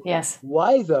 Yes. So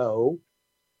why though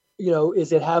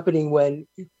is it happening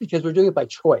because we're doing it by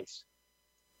choice?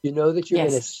 You know that you're in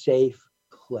a safe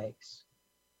place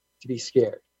to be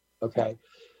scared. Okay.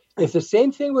 If the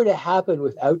same thing were to happen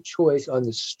without choice on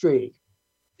the street,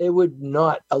 it would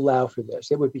not allow for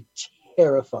this. It would be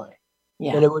terrifying.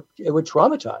 Yeah. And it would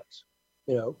traumatize,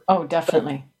 Oh,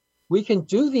 definitely. But we can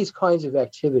do these kinds of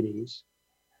activities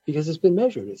because it's been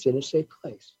measured. It's in a safe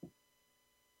place.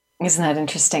 Isn't that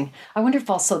interesting? I wonder if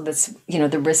also this,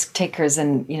 the risk takers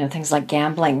and, things like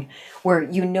gambling, where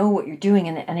what you're doing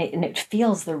and it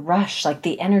feels the rush, like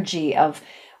the energy of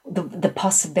the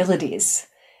possibilities,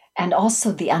 and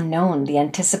also the unknown, the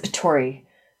anticipatory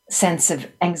sense of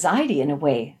anxiety in a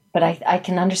way. But I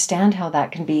can understand how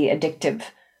that can be addictive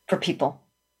for people.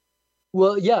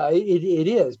 Well, yeah, it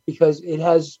is, because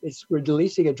it's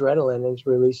releasing adrenaline and it's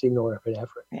releasing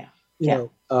norepinephrine. Yeah.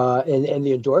 And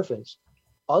the endorphins.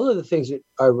 All of the things that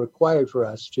are required for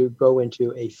us to go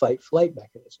into a fight-flight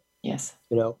mechanism. Yes.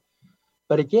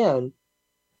 But again,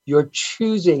 you're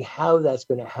choosing how that's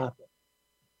going to happen.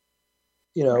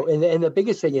 Right. And the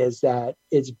biggest thing is that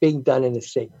it's being done in a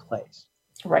safe place.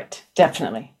 Right.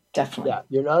 Definitely. Yeah.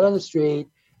 You're not on the street.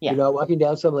 Yeah. You're not walking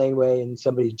down some laneway and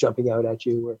somebody's jumping out at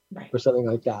you or something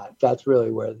like that. That's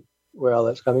really where all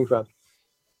that's coming from.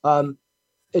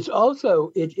 It's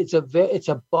also it's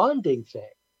a bonding thing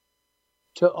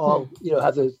to all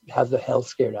have the hell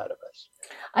scared out of us.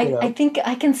 I think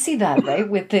I can see that, right,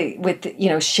 with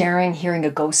the sharing, hearing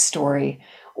a ghost story,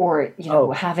 or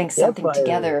having something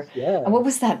together. Yeah. And what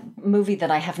was that movie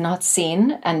that I have not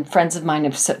seen, and friends of mine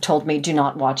have told me do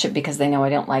not watch it because they know I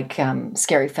don't like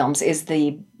scary films, is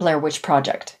the Blair Witch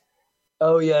Project.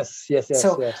 Oh yes.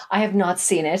 So I have not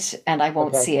seen it, and I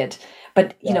won't see it.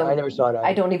 But I never saw it either.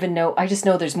 I don't even know. I just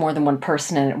know there's more than one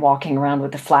person in it walking around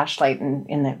with a flashlight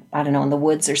in the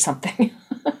woods or something.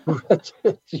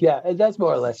 Yeah, and that's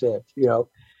more or less it.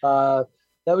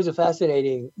 That was a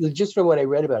fascinating. Just from what I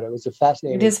read about it, it was a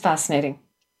fascinating. It is fascinating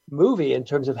movie in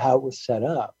terms of how it was set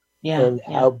up. Yeah, and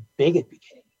how big it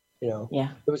became.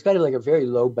 Yeah, it was kind of like a very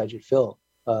low budget film.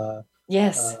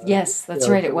 Yes, that's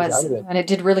right. It was, and it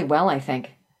did really well, I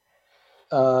think.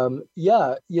 So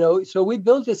we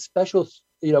build this special,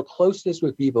 closeness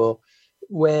with people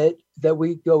that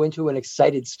we go into an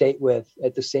excited state with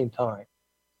at the same time.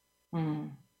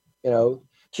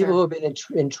 People who have been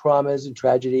in traumas and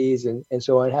tragedies and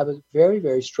so on have a very,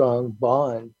 very strong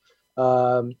bond.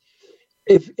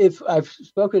 If I've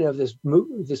spoken of this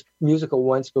musical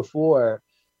once before,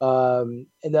 and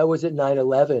that was at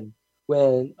 9/11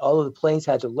 when all of the planes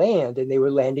had to land and they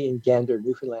were landing in Gander,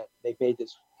 Newfoundland. They made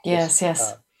this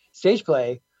stage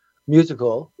play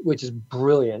musical, which is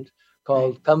brilliant,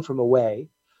 called Come From Away,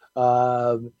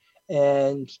 and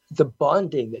the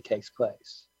bonding that takes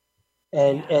place.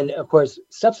 And of course,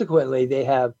 subsequently, they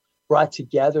have brought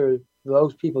together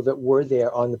those people that were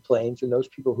there on the planes and those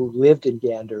people who lived in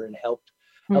Gander and helped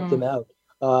them out.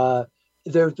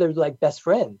 They're like best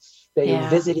friends. They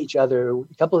visit each other.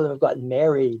 A couple of them have gotten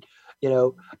married.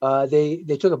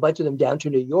 They took a bunch of them down to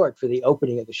New York for the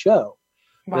opening of the show.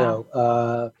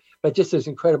 Wow. But just this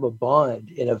incredible bond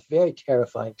in a very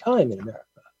terrifying time in America.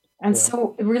 And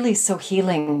so really so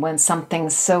healing when something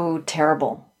so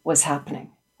terrible was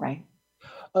happening, right?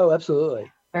 Oh,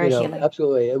 absolutely. Very healing.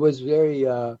 Absolutely. It was very,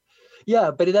 but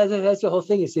that's the whole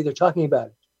thing. You see, they're talking about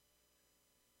it.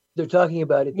 They're talking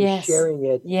about it. They're sharing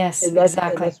it. Yes, and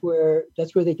exactly. And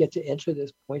that's where they get to enter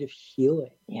this point of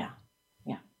healing. Yeah.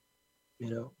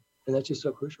 And that's just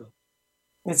so crucial.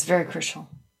 It's very crucial.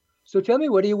 So tell me,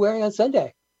 what are you wearing on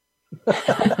Sunday?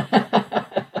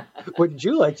 Wouldn't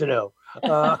you like to know?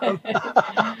 Are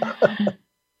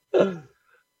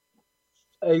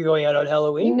you going out on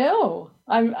Halloween? No,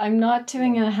 I'm not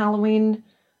doing a Halloween.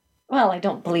 Well, I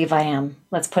don't believe I am.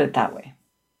 Let's put it that way.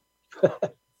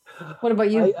 What about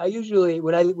you? I usually,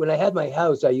 when I had my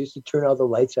house, I used to turn all the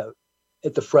lights out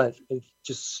at the front and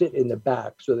just sit in the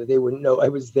back so that they wouldn't know I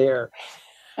was there.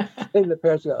 And the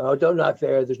parents go, "Oh, don't knock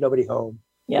there. There's nobody home."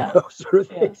 Yeah. Sort of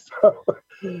thing. So,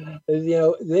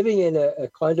 living in a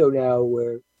condo now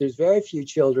where there's very few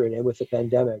children, and with the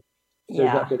pandemic,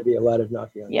 there's not going to be a lot of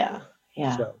knocking on the door.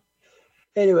 Yeah. So,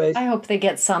 anyways, I hope they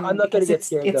get some. I'm not going to get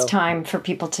scared. It's time for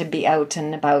people to be out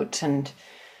and about, and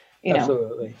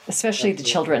Absolutely. Especially the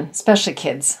children, especially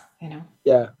kids.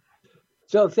 Yeah.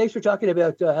 So, thanks for talking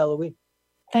about Halloween.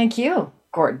 Thanwe you,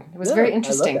 Gordon. It was very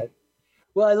interesting. I love that.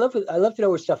 Well, I love to know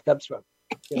where stuff comes from.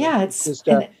 It's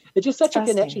just such a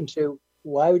connection to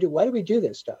why do we do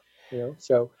this stuff?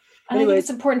 So I think it's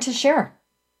important to share.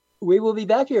 We will be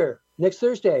back here next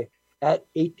Thursday at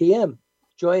 8 p.m.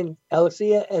 Join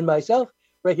Alexia and myself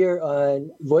right here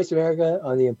on Voice America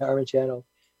on the Empowerment Channel.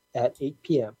 at 8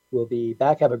 p.m. We'll be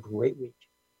back. Have a great week.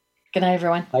 Good night,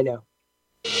 everyone. Bye now.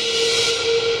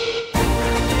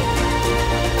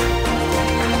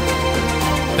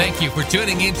 Thank you for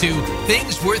tuning into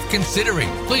Things Worth Considering.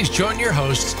 Please join your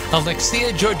hosts,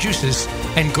 Alexia Georgiousis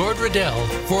and Gord Riddell,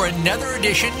 for another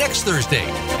edition next Thursday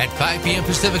at 5 p.m.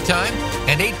 Pacific Time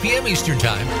and 8 p.m. Eastern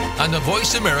Time on the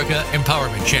Voice America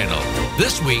Empowerment Channel.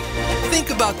 This week, think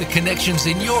about the connections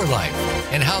in your life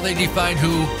and how they define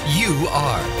who you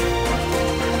are.